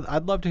possible, but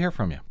I'd love to hear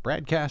from you.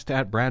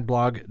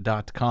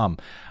 Bradcast@bradblog.com.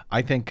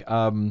 I think...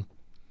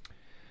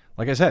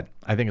 like I said,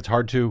 I think it's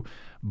hard to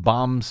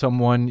bomb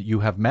someone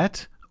you have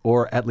met,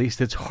 or at least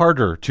it's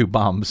harder to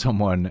bomb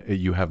someone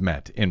you have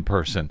met in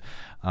person.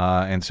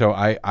 And so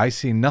I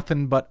see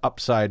nothing but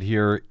upside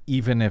here,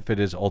 even if it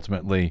is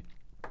ultimately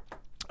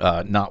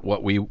not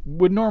what we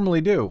would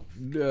normally do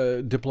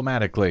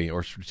diplomatically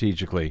or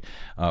strategically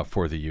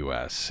for the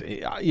U.S.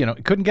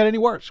 It couldn't get any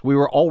worse. We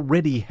were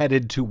already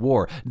headed to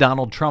war.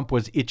 Donald Trump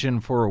was itching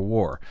for a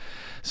war.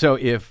 So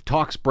if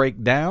talks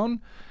break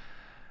down,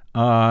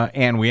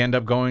 and we end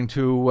up going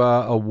to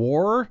a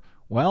war,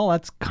 well,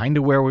 that's kind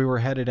of where we were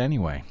headed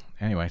anyway.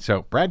 Anyway,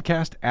 so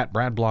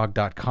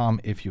bradcast@bradblog.com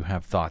if you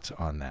have thoughts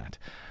on that.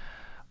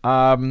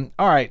 All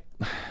right.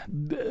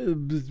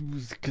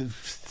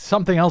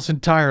 Something else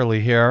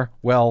entirely here.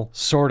 Well,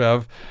 sort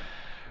of.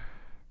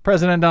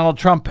 President Donald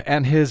Trump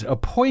and his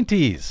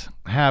appointees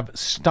have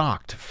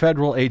stocked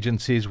federal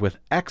agencies with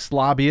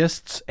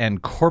ex-lobbyists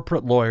and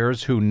corporate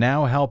lawyers who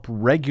now help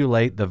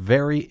regulate the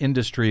very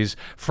industries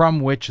from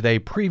which they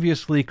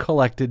previously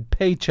collected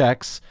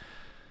paychecks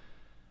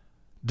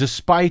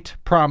despite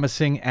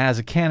promising as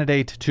a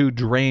candidate to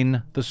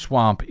drain the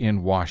swamp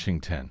in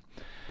Washington.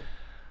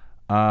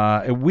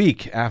 A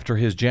week after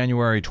his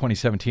January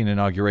 2017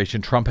 inauguration,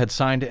 Trump had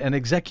signed an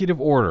executive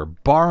order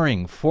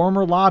barring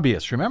former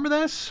lobbyists. Remember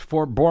this?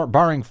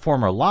 Barring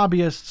former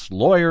lobbyists,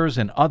 lawyers,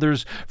 and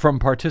others from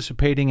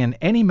participating in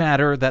any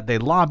matter that they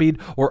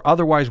lobbied or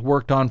otherwise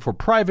worked on for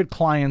private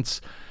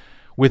clients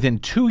within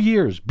 2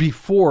 years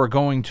before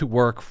going to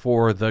work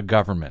for the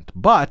government.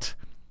 But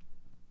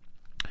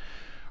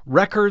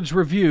records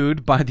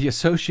reviewed by the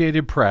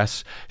Associated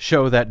Press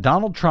show that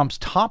Donald Trump's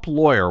top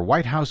lawyer,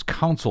 White House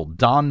counsel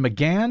Don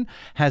McGahn,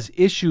 has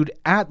issued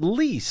at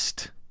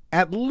least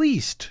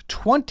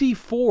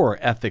 24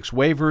 ethics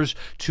waivers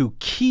to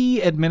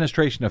key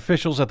administration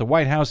officials at the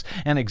White House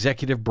and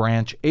executive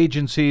branch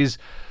agencies,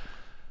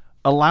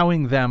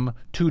 allowing them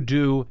to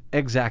do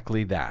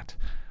exactly that.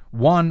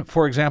 One,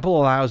 for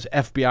example, allows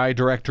FBI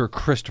Director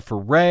Christopher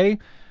Wray,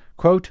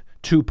 quote,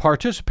 to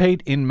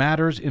participate in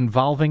matters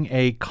involving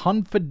a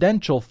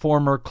confidential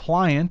former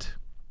client,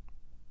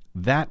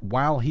 that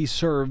while he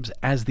serves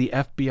as the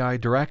FBI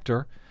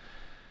director.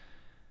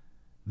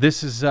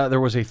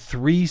 There was a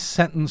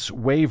 3-sentence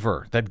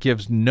waiver that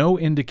gives no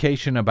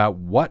indication about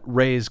what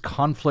Wray's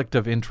conflict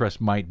of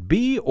interest might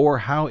be or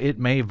how it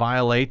may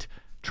violate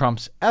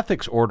Trump's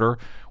ethics order,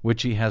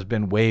 which he has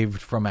been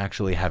waived from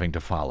actually having to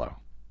follow.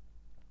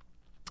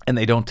 And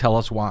they don't tell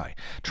us why.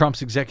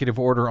 Trump's executive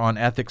order on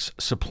ethics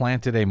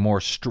supplanted a more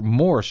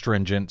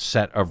stringent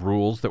set of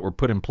rules that were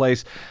put in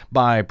place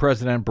by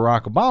President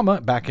Barack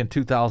Obama back in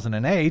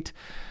 2008,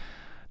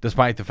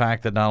 despite the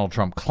fact that Donald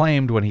Trump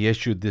claimed when he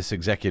issued this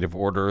executive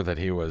order that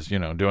he was,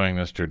 doing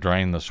this to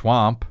drain the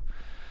swamp.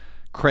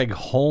 Craig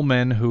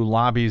Holman, who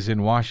lobbies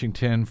in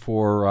Washington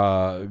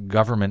for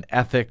government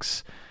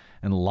ethics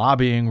and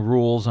lobbying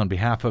rules on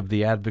behalf of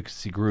the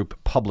advocacy group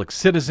Public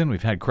Citizen.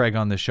 We've had Craig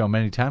on this show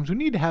many times. We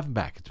need to have him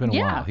back. It's been a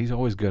while. He's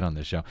always good on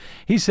this show.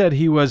 He said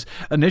he was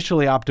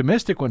initially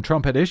optimistic when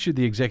Trump had issued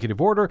the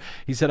executive order.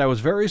 He said, I was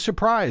very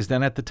surprised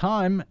and at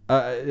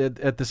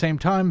the same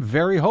time,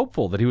 very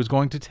hopeful that he was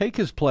going to take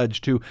his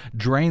pledge to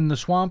drain the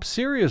swamp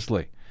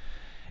seriously.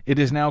 It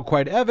is now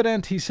quite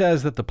evident, he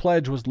says, that the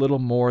pledge was little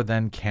more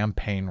than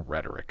campaign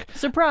rhetoric.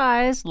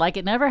 Surprise, like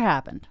it never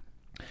happened.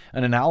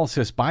 An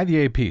analysis by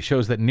the AP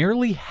shows that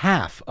nearly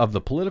half of the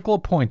political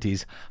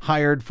appointees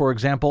hired, for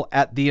example,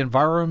 at the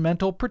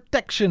Environmental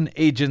Protection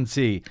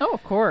Agency. Oh,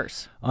 of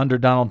course. Under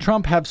Donald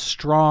Trump have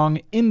strong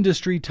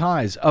industry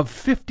ties. Of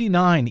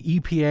 59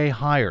 EPA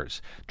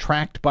hires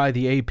tracked by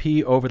the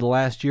AP over the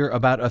last year,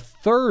 about a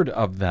third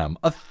of them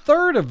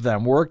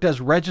worked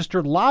as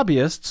registered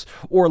lobbyists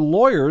or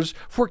lawyers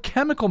for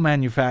chemical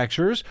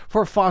manufacturers,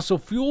 for fossil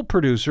fuel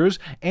producers,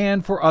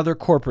 and for other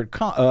corporate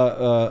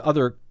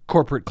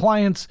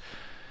clients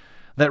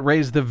that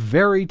raise the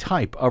very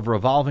type of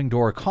revolving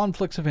door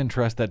conflicts of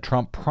interest that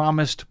Trump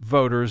promised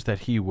voters that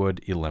he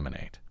would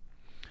eliminate.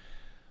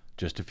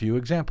 Just a few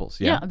examples.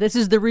 Yeah, this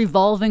is the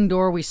revolving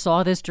door. We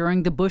saw this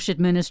during the Bush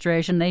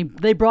administration.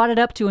 They brought it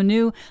up to a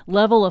new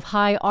level of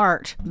high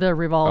art, the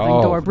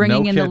revolving door,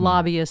 bringing in the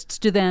lobbyists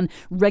to then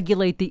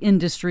regulate the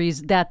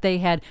industries that they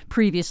had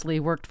previously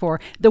worked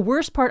for. The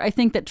worst part, I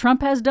think, that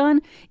Trump has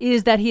done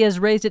is that he has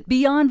raised it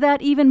beyond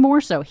that even more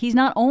so. He's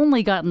not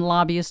only gotten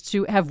lobbyists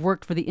who have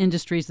worked for the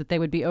industries that they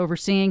would be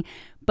overseeing,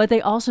 but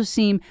they also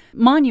seem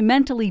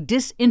monumentally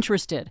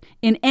disinterested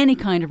in any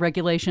kind of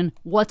regulation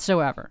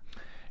whatsoever.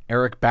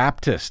 Eric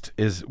Baptist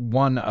is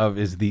one of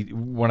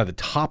the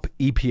top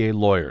EPA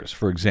lawyers,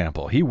 for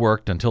example. He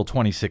worked until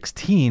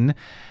 2016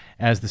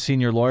 as the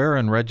senior lawyer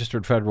and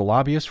registered federal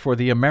lobbyist for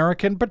the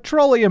American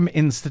Petroleum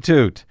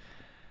Institute,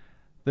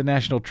 the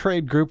national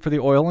trade group for the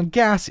oil and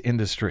gas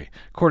industry.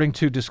 According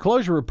to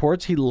disclosure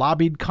reports, he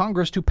lobbied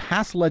Congress to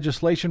pass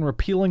legislation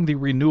repealing the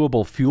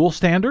renewable fuel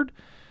standard,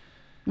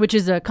 which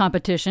is a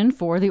competition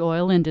for the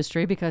oil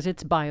industry because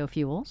it's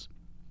biofuels.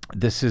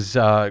 This is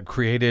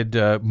created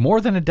more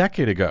than a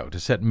decade ago to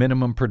set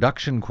minimum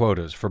production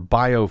quotas for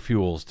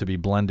biofuels to be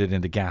blended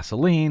into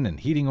gasoline and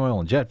heating oil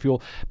and jet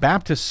fuel.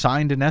 Baptist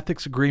signed an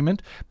ethics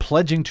agreement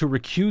pledging to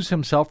recuse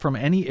himself from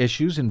any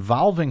issues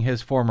involving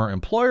his former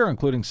employer,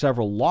 including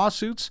several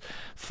lawsuits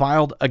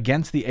filed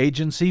against the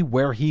agency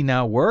where he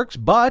now works.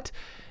 But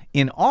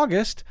in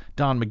August,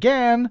 Don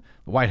McGahn,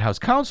 the White House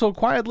counsel,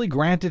 quietly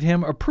granted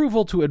him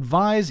approval to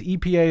advise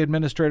EPA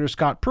Administrator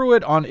Scott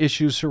Pruitt on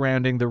issues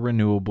surrounding the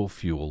renewable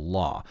fuel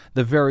law,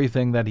 the very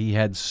thing that he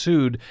had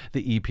sued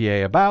the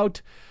EPA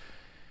about.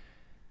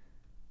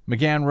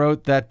 McGahn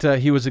wrote that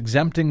he was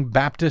exempting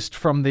Baptist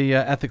from the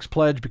ethics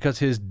pledge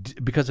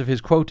because of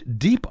his, quote,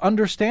 deep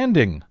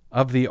understanding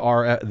of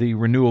the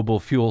renewable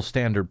fuel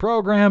standard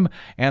program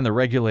and the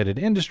regulated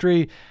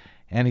industry,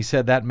 And he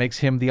said that makes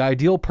him the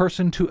ideal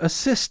person to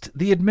assist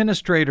the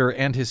administrator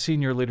and his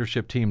senior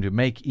leadership team to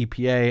make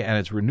EPA and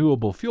its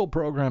renewable fuel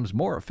programs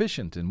more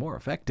efficient and more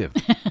effective.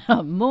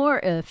 More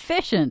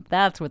efficient,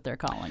 that's what they're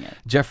calling it.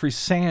 Jeffrey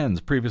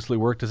Sands previously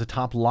worked as a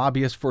top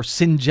lobbyist for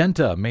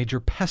Syngenta,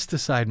 major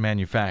pesticide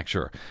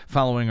manufacturer.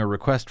 Following a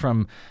request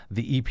from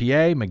the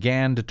EPA,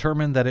 McGahn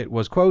determined that it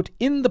was, quote,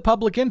 in the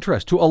public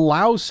interest to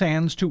allow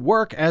Sands to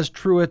work as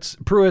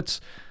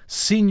Pruitt's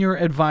senior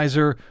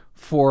advisor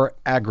for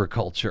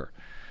agriculture.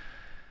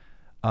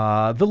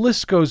 The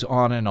list goes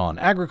on and on.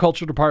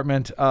 Agriculture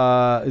Department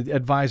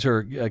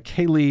advisor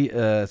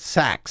Kaylee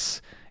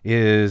Sachs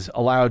is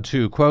allowed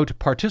to, quote,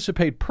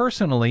 participate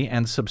personally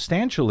and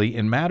substantially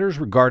in matters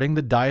regarding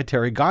the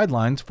dietary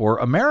guidelines for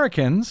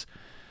Americans,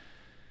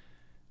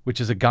 which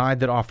is a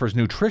guide that offers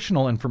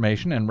nutritional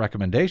information and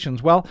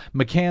recommendations. Well,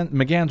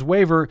 McGann's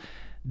waiver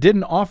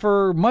didn't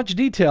offer much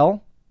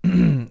detail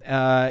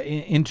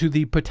into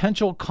the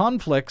potential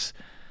conflicts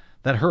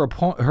that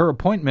her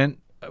appointment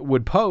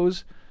would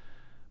pose.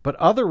 But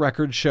other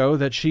records show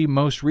that she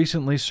most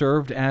recently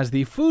served as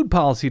the food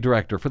policy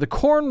director for the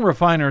Corn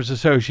Refiners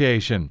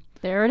Association.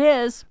 There it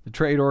is. The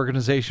trade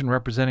organization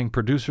representing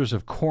producers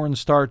of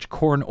cornstarch,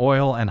 corn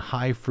oil, and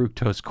high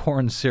fructose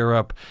corn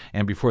syrup.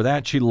 And before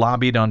that, she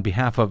lobbied on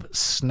behalf of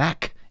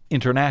Snack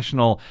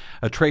International,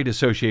 a trade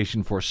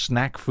association for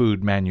snack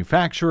food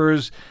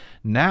manufacturers.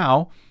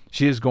 Now,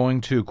 she is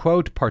going to,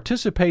 quote,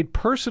 participate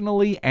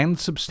personally and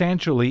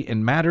substantially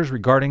in matters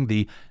regarding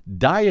the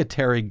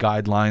dietary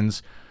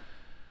guidelines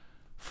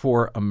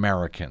for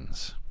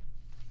Americans.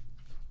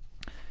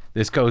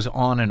 This goes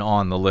on and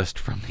on the list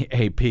from the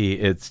AP.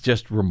 It's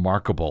just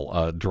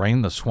remarkable.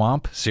 Drain the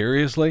swamp?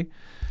 Seriously?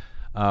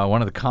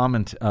 One of the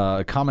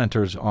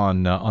commenters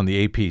on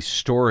the AP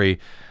story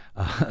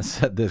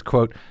said this,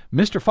 quote,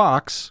 Mr.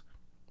 Fox,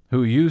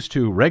 who used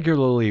to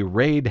regularly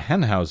raid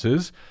hen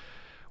houses,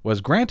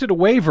 was granted a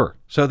waiver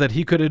so that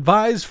he could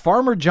advise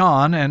Farmer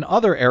John and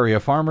other area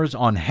farmers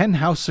on hen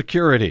house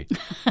security.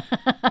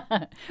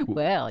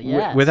 Well,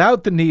 yes.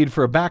 Without the need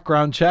for a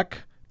background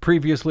check,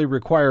 previously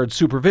required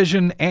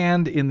supervision,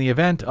 and in the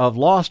event of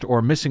lost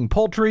or missing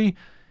poultry,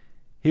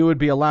 he would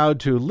be allowed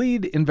to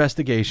lead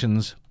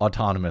investigations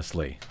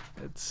autonomously.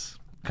 It's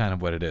kind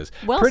of what it is.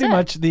 Well Pretty said.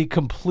 much the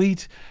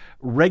complete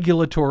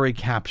regulatory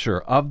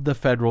capture of the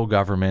federal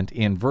government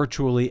in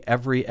virtually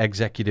every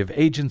executive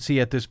agency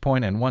at this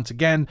point. And once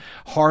again,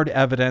 hard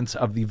evidence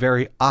of the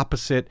very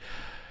opposite,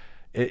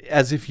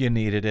 as if you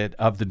needed it,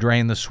 of the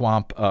drain the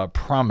swamp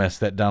promise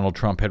that Donald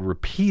Trump had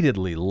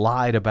repeatedly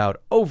lied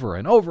about over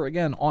and over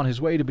again on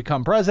his way to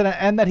become president,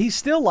 and that he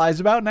still lies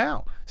about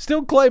now,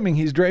 still claiming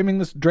he's draining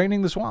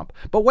the swamp.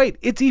 But wait,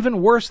 it's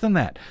even worse than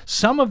that.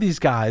 Some of these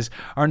guys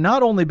are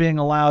not only being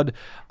allowed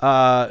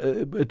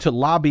to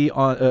lobby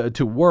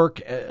to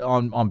work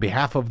on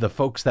behalf of the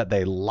folks that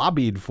they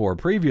lobbied for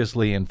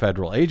previously in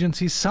federal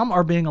agencies, some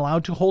are being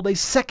allowed to hold a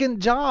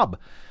second job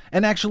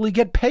and actually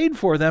get paid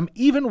for them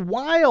even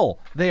while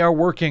they are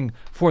working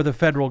for the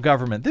federal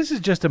government. This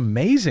is just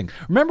amazing.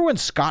 Remember when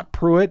Scott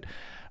Pruitt,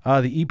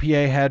 the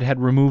EPA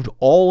had removed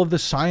all of the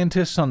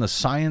scientists on the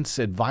Science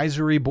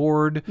Advisory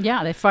Board?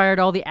 Yeah, they fired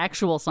all the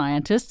actual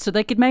scientists so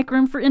they could make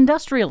room for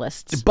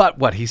industrialists. But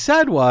what he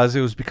said was it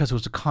was because it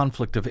was a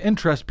conflict of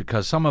interest,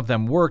 because some of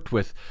them worked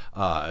with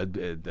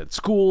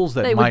schools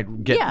that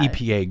might get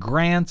EPA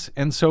grants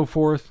and so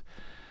forth.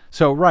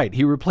 So, right,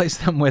 he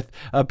replaced them with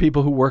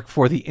people who work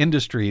for the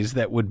industries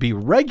that would be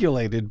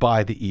regulated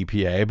by the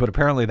EPA, but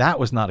apparently that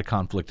was not a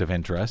conflict of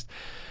interest.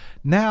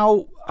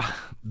 Now,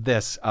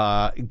 this,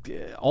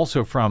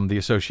 also from the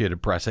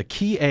Associated Press, a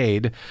key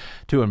aide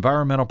to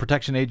Environmental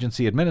Protection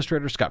Agency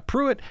Administrator Scott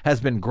Pruitt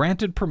has been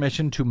granted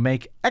permission to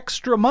make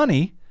extra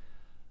money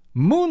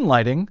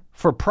moonlighting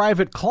for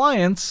private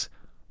clients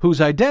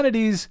whose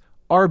identities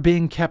are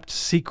being kept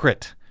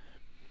secret.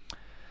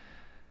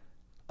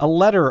 A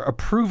letter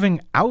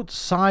approving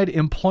outside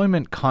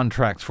employment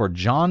contracts for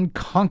John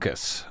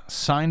Conkis,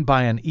 signed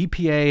by an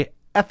EPA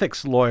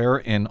ethics lawyer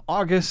in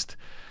August,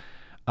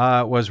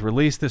 was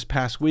released this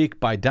past week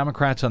by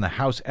Democrats on the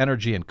House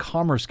Energy and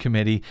Commerce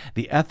Committee.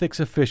 The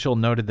ethics official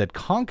noted that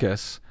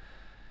Conkis,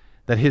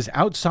 that his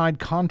outside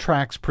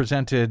contracts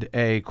presented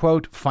a,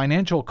 quote,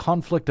 financial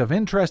conflict of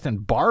interest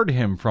and barred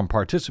him from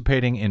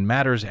participating in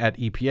matters at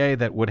EPA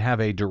that would have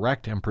a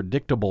direct and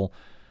predictable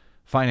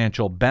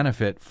financial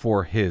benefit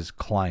for his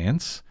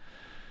clients.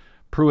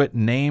 Pruitt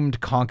named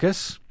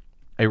Conkis,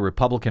 a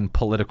Republican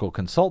political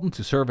consultant,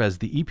 to serve as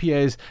the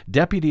EPA's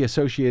Deputy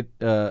Associate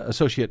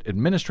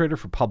Administrator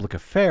for Public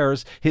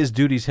Affairs. His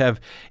duties have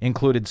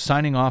included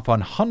signing off on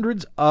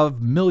hundreds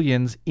of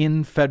millions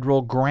in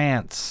federal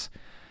grants.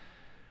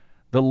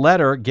 The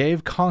letter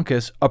gave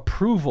Conkis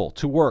approval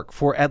to work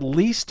for at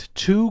least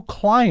 2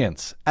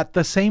 clients at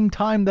the same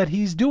time that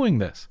he's doing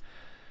this.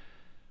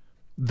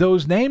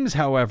 Those names,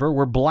 however,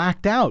 were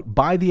blacked out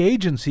by the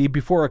agency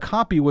before a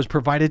copy was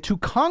provided to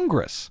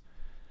Congress.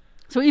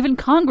 So even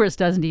Congress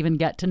doesn't even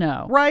get to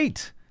know.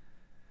 Right.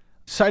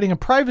 Citing a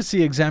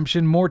privacy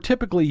exemption more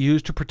typically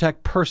used to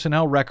protect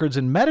personnel records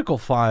and medical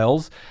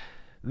files,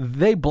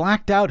 they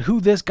blacked out who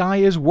this guy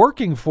is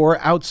working for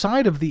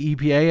outside of the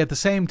EPA at the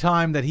same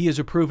time that he is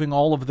approving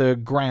all of the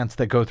grants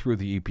that go through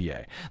the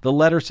EPA. The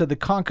letter said that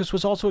Conkis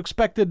was also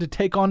expected to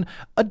take on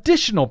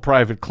additional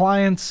private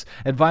clients,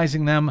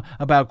 advising them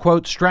about,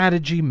 quote,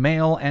 strategy,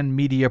 mail, and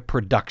media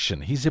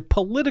production. He's a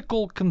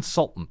political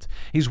consultant.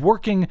 He's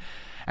working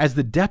as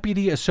the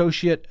Deputy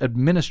Associate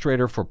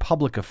Administrator for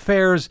Public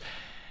Affairs,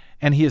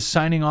 and he is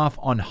signing off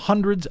on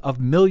hundreds of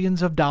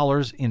millions of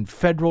dollars in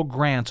federal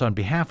grants on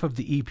behalf of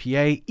the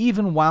EPA,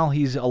 even while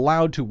he's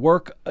allowed to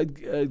work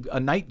a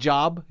night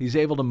job. He's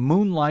able to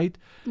moonlight.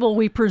 Well,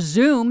 we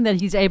presume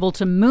that he's able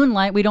to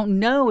moonlight. We don't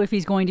know if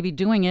he's going to be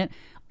doing it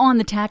on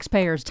the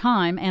taxpayer's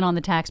time and on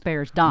the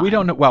taxpayer's dime. We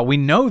don't know. Well, we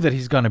know that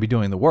he's going to be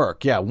doing the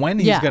work. Yeah, when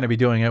he's going to be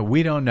doing it,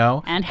 we don't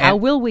know. And how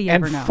will we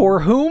ever know? And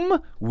for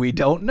whom? We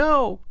don't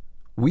know.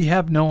 We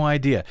have no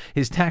idea.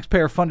 His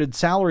taxpayer-funded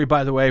salary,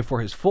 by the way, for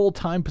his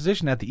full-time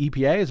position at the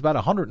EPA is about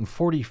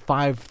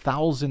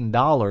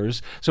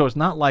 $145,000. So it's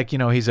not like,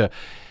 he's an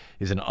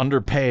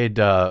underpaid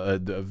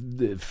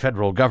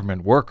federal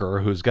government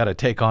worker who's got to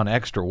take on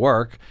extra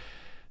work.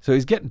 So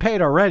he's getting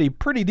paid already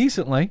pretty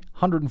decently,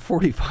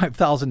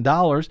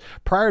 $145,000.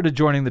 Prior to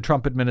joining the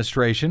Trump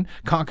administration,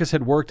 Conkis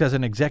had worked as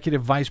an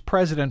executive vice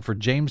president for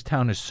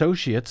Jamestown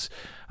Associates,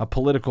 a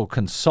political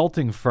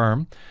consulting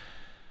firm.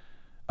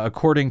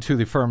 According to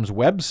the firm's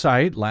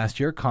website, last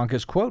year,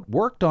 Conkis, quote,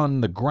 worked on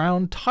the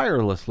ground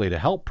tirelessly to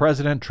help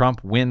President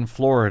Trump win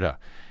Florida.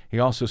 He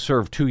also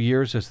served 2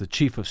 years as the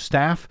chief of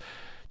staff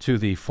to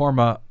the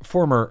former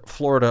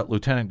Florida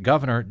Lieutenant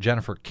Governor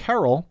Jennifer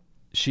Carroll.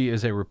 She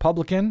is a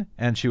Republican,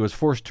 and she was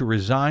forced to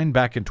resign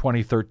back in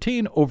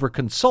 2013 over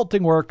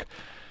consulting work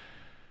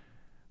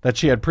that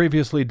she had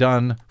previously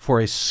done for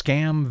a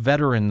scam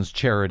veterans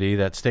charity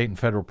that state and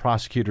federal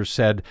prosecutors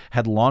said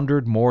had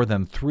laundered more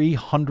than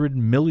 $300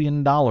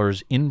 million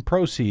in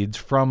proceeds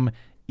from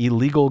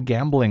illegal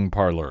gambling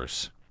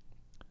parlors.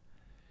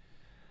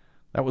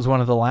 That was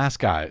one of the last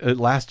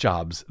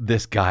jobs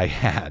this guy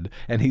had,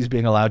 and he's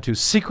being allowed to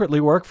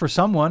secretly work for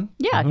someone.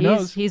 Yeah, Who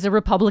knows? He's a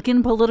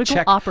Republican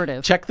political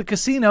operative. Check the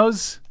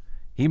casinos.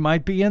 He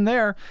might be in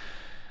there.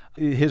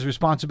 His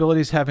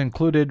responsibilities have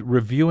included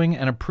reviewing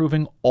and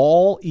approving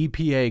all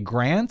EPA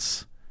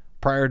grants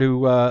prior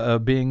to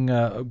being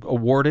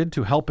awarded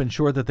to help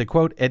ensure that they,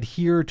 quote,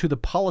 adhere to the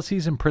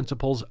policies and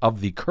principles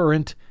of the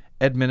current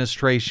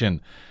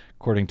administration,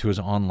 according to his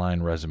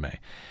online resume.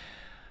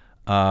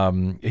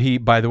 He,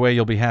 by the way,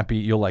 you'll be happy,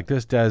 you'll like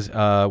this, Des.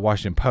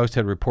 Washington Post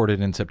had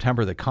reported in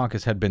September that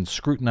Conkis had been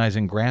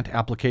scrutinizing grant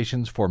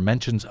applications for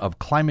mentions of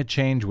climate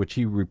change, which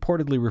he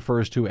reportedly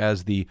refers to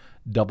as the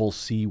double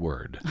C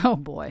word. Oh,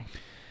 boy.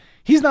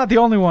 He's not the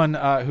only one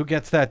who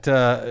gets that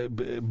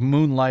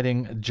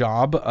moonlighting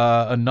job.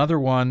 Another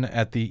one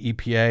at the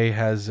EPA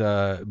has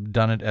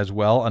done it as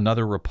well.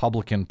 Another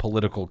Republican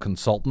political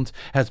consultant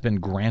has been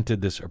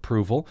granted this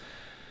approval.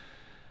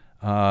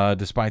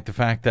 Despite the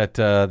fact that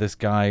this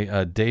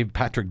guy,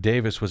 Patrick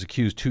Davis, was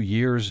accused 2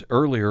 years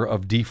earlier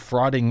of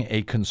defrauding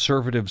a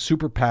conservative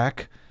super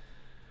PAC,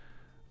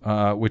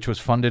 which was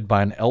funded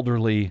by an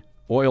elderly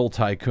oil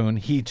tycoon.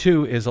 He,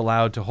 too, is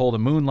allowed to hold a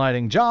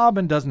moonlighting job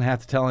and doesn't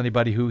have to tell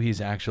anybody who he's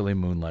actually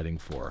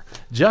moonlighting for.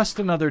 Just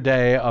another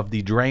day of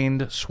the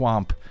drained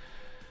swamp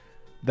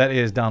that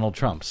is Donald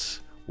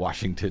Trump's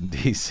Washington,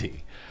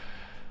 D.C.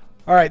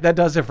 All right, that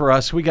does it for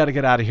us. We got to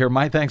get out of here.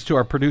 My thanks to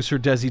our producer,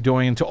 Desi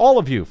Doyen, to all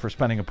of you for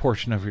spending a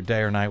portion of your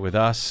day or night with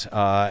us.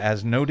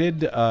 As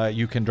noted,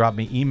 you can drop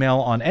me email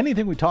on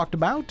anything we talked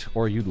about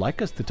or you'd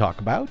like us to talk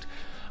about.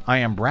 I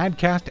am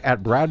BradCast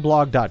at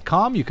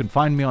bradblog.com. You can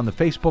find me on the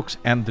Facebooks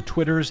and the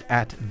Twitters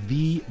at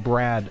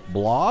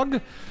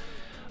TheBradBlog.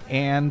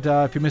 And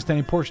if you missed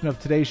any portion of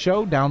today's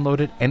show, download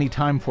it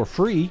anytime for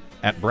free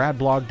at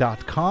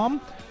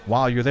bradblog.com.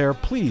 While you're there,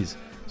 please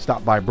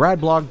stop by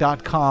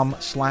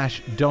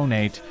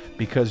bradblog.com/donate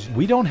because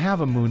we don't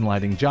have a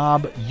moonlighting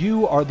job.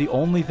 You are the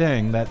only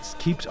thing that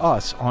keeps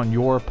us on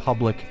your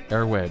public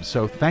airwaves.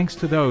 So thanks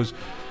to those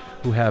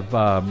who have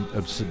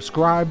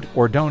subscribed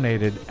or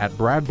donated at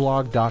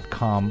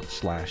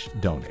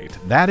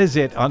bradblog.com/donate. That is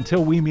it.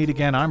 Until we meet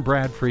again, I'm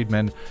Brad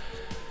Friedman.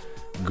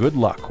 Good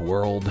luck,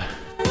 world.